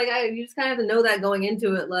you just kind of have to know that going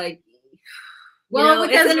into it. Like, well,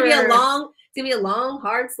 it's gonna be a long,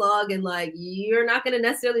 hard slog, and like you're not gonna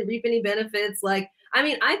necessarily reap any benefits. Like, I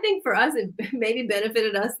mean, I think for us, it maybe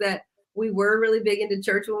benefited us that we were really big into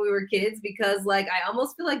church when we were kids, because like I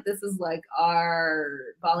almost feel like this is like our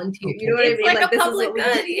volunteer. You know what I mean? Like a public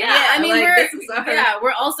good. Yeah, I mean,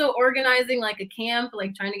 we're also organizing like a camp,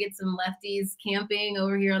 like trying to get some lefties camping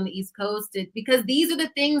over here on the East Coast, because these are the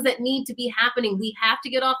things that need to be happening. We have to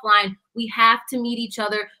get offline. We have to meet each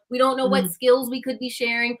other. We don't know what skills we could be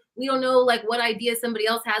sharing. We don't know like what ideas somebody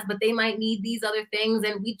else has, but they might need these other things,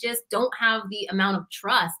 and we just don't have the amount of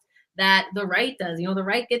trust that the right does. The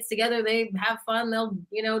right gets together, they have fun, they'll,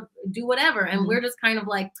 do whatever. And we're just kind of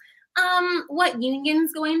like, what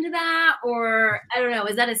unions go into that? Or I don't know,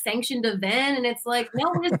 is that a sanctioned event? And it's like, no,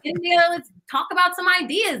 we're just getting together, let's talk about some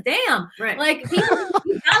ideas. Damn. Right. Like people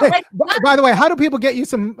by the way, how do people get you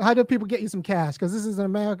some cash? Because this is an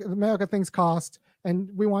America things cost, and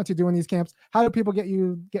we want you doing these camps. How do people get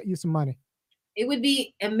you some money? It would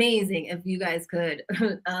be amazing if you guys could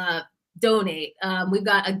donate. We've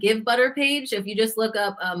got a Give Butter page. If you just look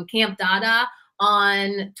up Camp Dada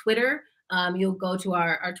on Twitter, you'll go to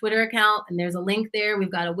our Twitter account, and there's a link there.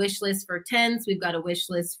 We've got a wish list for tents. We've got a wish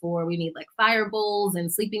list we need like fire bowls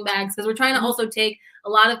and sleeping bags, because we're trying to also take a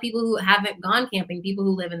lot of people who haven't gone camping, people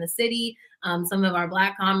who live in the city, some of our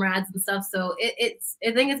black comrades and stuff. So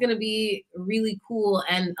I think it's going to be really cool,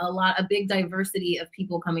 and a big diversity of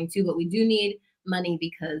people coming too. But we do need money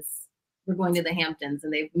because we're going to the Hamptons,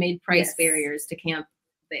 and they've made price barriers to camp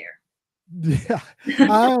there. Yeah,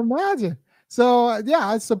 I imagine. So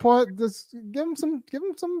I support this. Give them some.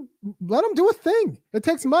 Let them do a thing. It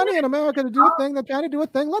takes money in America to do a thing. They're trying to do a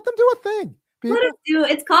thing. Let them do a thing. People. Let us do.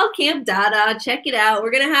 It's called Camp Dada. Check it out.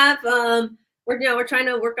 We're gonna have. We're trying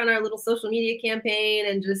to work on our little social media campaign,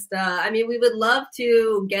 and just. We would love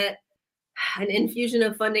to get an infusion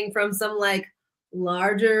of funding from some like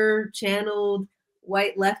larger channeled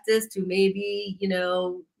white leftists who maybe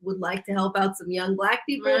would like to help out some young black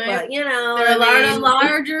people, right. But there are a lot of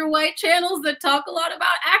larger white channels that talk a lot about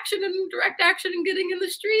action and direct action and getting in the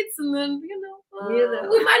streets, and then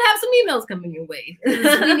we might have some emails coming your way.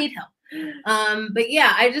 We need help. But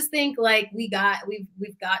yeah, I just think like we've got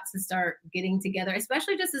to start getting together,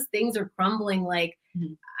 especially just as things are crumbling. Like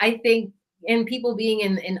I think, and people being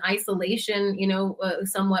in isolation,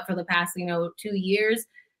 somewhat for the past 2 years.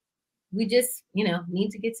 We just,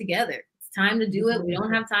 need to get together. It's time to do it. We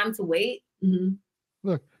don't have time to wait. Mm-hmm.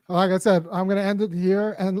 Look, like I said, I'm going to end it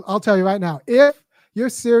here. And I'll tell you right now, if you're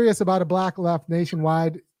serious about a black left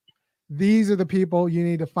nationwide, these are the people you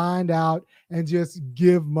need to find out and just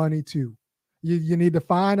give money to. You need to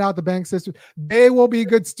find out the bank system. They will be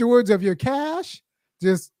good stewards of your cash.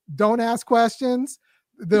 Just don't ask questions.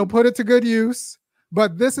 They'll put it to good use.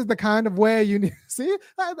 But this is the kind of way you need. See,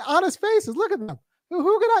 honest faces. Look at them.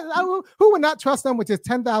 Who would not trust them with just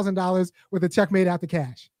 $10,000 with a check made out to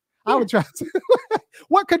cash? Yeah. I would trust.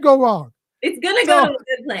 What could go wrong? It's gonna go to a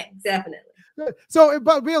good place, definitely. So,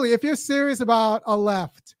 but really, if you're serious about a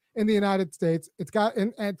left in the United States, it's got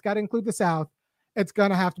to include the South. It's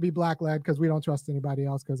gonna have to be black led, because we don't trust anybody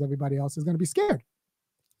else, because everybody else is gonna be scared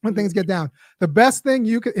when things get down. The best thing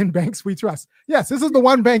you can in banks we trust. Yes, this is the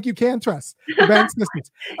one bank you can trust. The bank systems.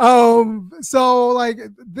 So like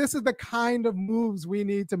this is the kind of moves we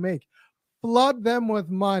need to make. Flood them with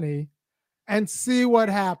money and see what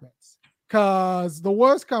happens. Because the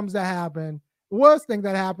worst thing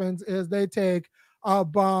that happens is they take a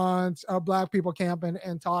bunch of black people camping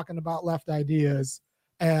and talking about left ideas.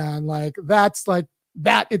 And like that's like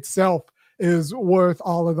that itself is worth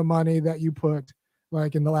all of the money that you put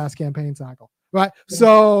like in the last campaign cycle, right? Yeah.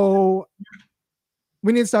 So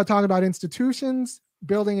we need to start talking about institutions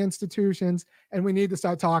building institutions, and we need to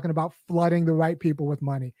start talking about flooding the right people with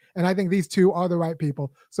money. And I think these two are the right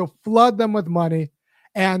people. So flood them with money,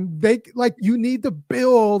 and you need to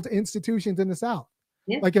build institutions in the South.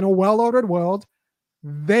 Yeah. Like in a well-ordered world,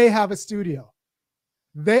 they have a studio.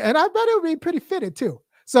 And I bet it would be pretty fitted too.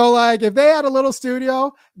 So like if they had a little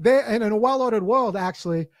studio, and in a well-ordered world,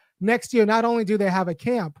 actually, next year, not only do they have a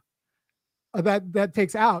camp that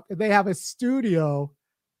takes out, they have a studio,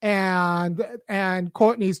 and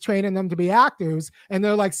Courtney's training them to be actors, and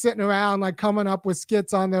they're like sitting around like coming up with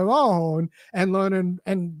skits on their own and learning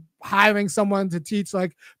and hiring someone to teach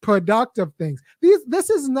like productive things.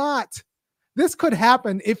 This could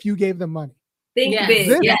happen if you gave them money. Think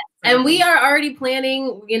big. Yes. And we are already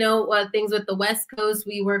planning, things with the West Coast.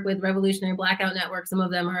 We work with Revolutionary Blackout Network. Some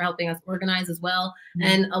of them are helping us organize as well. Mm-hmm.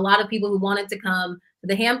 And a lot of people who wanted to come to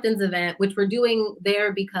the Hamptons event, which we're doing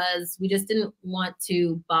there because we just didn't want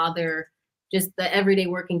to bother just the everyday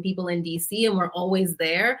working people in DC, and we're always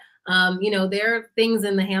there. There are things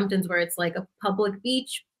in the Hamptons where it's like a public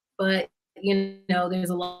beach, but there's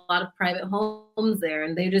a lot of private homes there,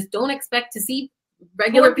 and they just don't expect to see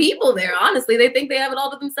regular people there. Honestly, they think they have it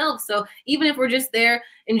all to themselves. So even if we're just there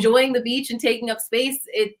enjoying the beach and taking up space,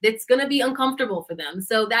 it's going to be uncomfortable for them.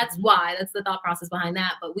 So that's the thought process behind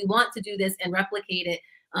that. But we want to do this and replicate it,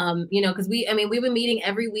 because we've been meeting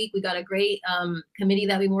every week. We got a great committee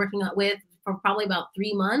that we've been working with for probably about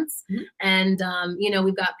 3 months. Mm-hmm. And,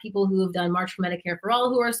 we've got people who have done March for Medicare for All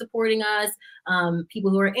who are supporting us, people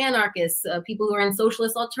who are anarchists, people who are in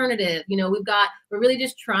socialist alternative. We're really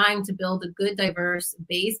just trying to build a good, diverse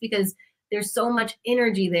base because there's so much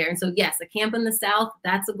energy there. And so, yes, a camp in the South,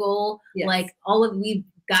 that's a goal. Yes. Like we've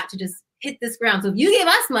got to just hit this ground. So if you gave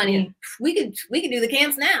us money, we could do the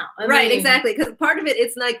camps now. Exactly. Because part of it,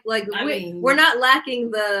 it's we're not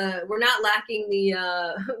lacking the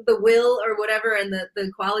will or whatever and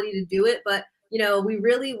the quality to do it, but we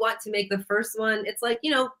really want to make the first one. It's like,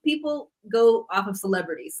 people go off of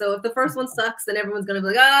celebrities. So if the first one sucks, then everyone's gonna be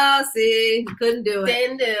like, oh, see, you couldn't do it.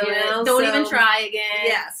 Didn't do it. Don't even try again.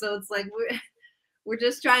 Yeah. So it's like we're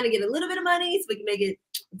just trying to get a little bit of money so we can make it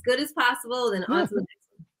as good as possible. Then on to the next.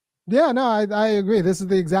 Yeah, no, I agree. This is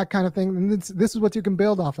the exact kind of thing, and this is what you can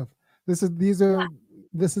build off of. This is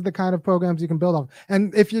the kind of programs you can build off.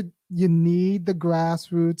 And if you need the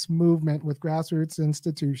grassroots movement with grassroots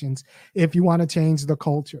institutions, if you want to change the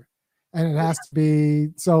culture, and it has to be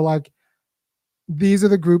so. Like these are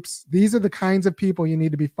the groups, these are the kinds of people you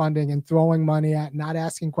need to be funding and throwing money at, not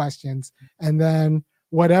asking questions, and then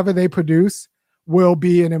whatever they produce will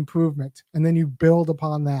be an improvement, and then you build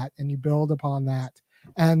upon that, and you build upon that.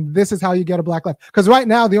 And this is how you get a black left. Because right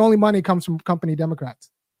now, the only money comes from company Democrats.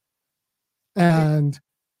 And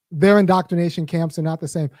their indoctrination camps are not the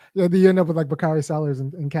same. You end up with like Bakari Sellers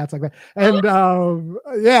and cats like that. And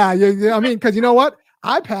because you know what?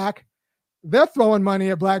 IPAC, they're throwing money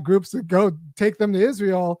at black groups to go take them to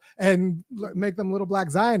Israel and make them little black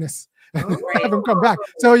Zionists and have them come back.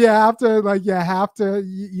 So you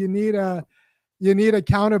need a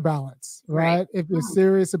counterbalance, right? If you're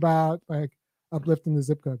serious about like uplifting the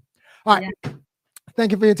zip code. All right. Yeah.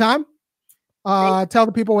 Thank you for your time. Tell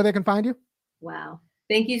the people where they can find you. Wow.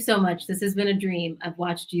 Thank you so much. This has been a dream. I've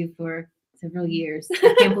watched you for several years.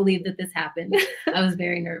 I can't believe that this happened. I was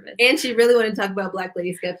very nervous. And she really wanted to talk about Black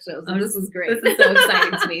Lady sketch shows. So this was great. This is so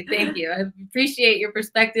exciting to me. Thank you. I appreciate your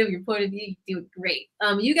perspective, your point of view. You do it great.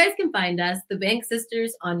 You guys can find us, the Banks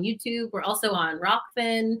Sisters, on YouTube. We're also on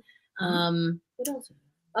Rockfin. What else?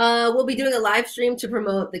 We'll be doing a live stream to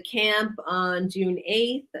promote the camp on June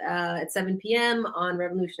 8th at 7 p.m. on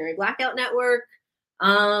Revolutionary Blackout Network.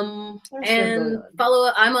 And follow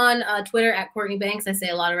up. I'm on Twitter at Courtney Banks. I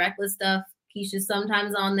say a lot of reckless stuff. Keisha's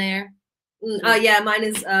sometimes on there. Mine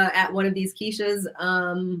is at one of these Keishas.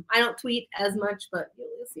 I don't tweet as much, but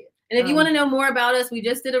you'll see it. And if you want to know more about us, we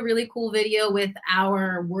just did a really cool video with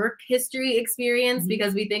our work history experience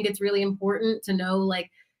because we think it's really important to know, like,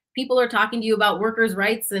 people are talking to you about workers'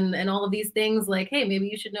 rights and all of these things, like, hey, maybe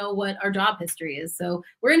you should know what our job history is. So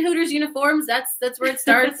we're in Hooters uniforms. That's where it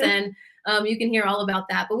starts. And you can hear all about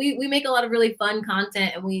that. But we make a lot of really fun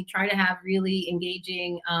content, and we try to have really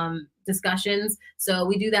engaging discussions. So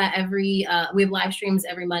we do that we have live streams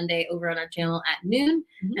every Monday over on our channel at noon.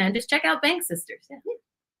 And just check out Bank Sisters. Yeah.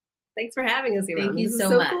 Thanks for having us here. Thank you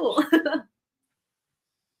so much. Cool.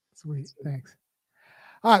 Sweet. Thanks.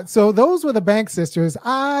 All right, so those were the Bank Sisters.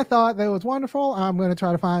 I thought that was wonderful. I'm going to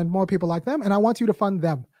try to find more people like them, and I want you to fund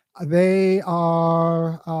them. They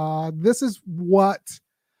are, this is what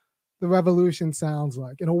the revolution sounds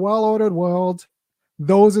like. In a well-ordered world,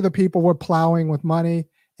 those are the people we're plowing with money,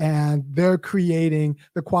 And they're creating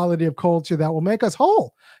the quality of culture that will make us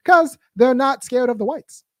whole because they're not scared of the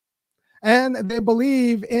whites. And they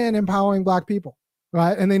believe in empowering Black people,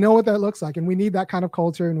 right? And they know what that looks like. And we need that kind of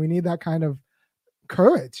culture, and we need that kind of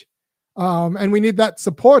courage. And we need that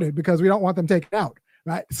supported because we don't want them taken out,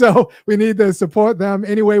 right? So we need to support them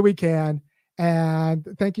any way we can. And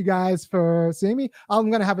thank you guys for seeing me. I'm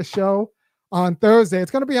going to have a show on Thursday.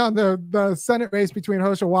 It's going to be on the Senate race between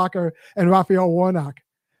Herschel Walker and Raphael Warnock.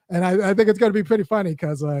 And I think it's going to be pretty funny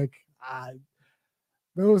because, like,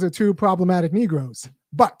 those are two problematic Negroes.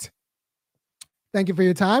 But thank you for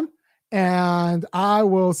your time. And I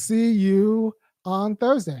will see you on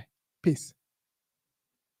Thursday. Peace.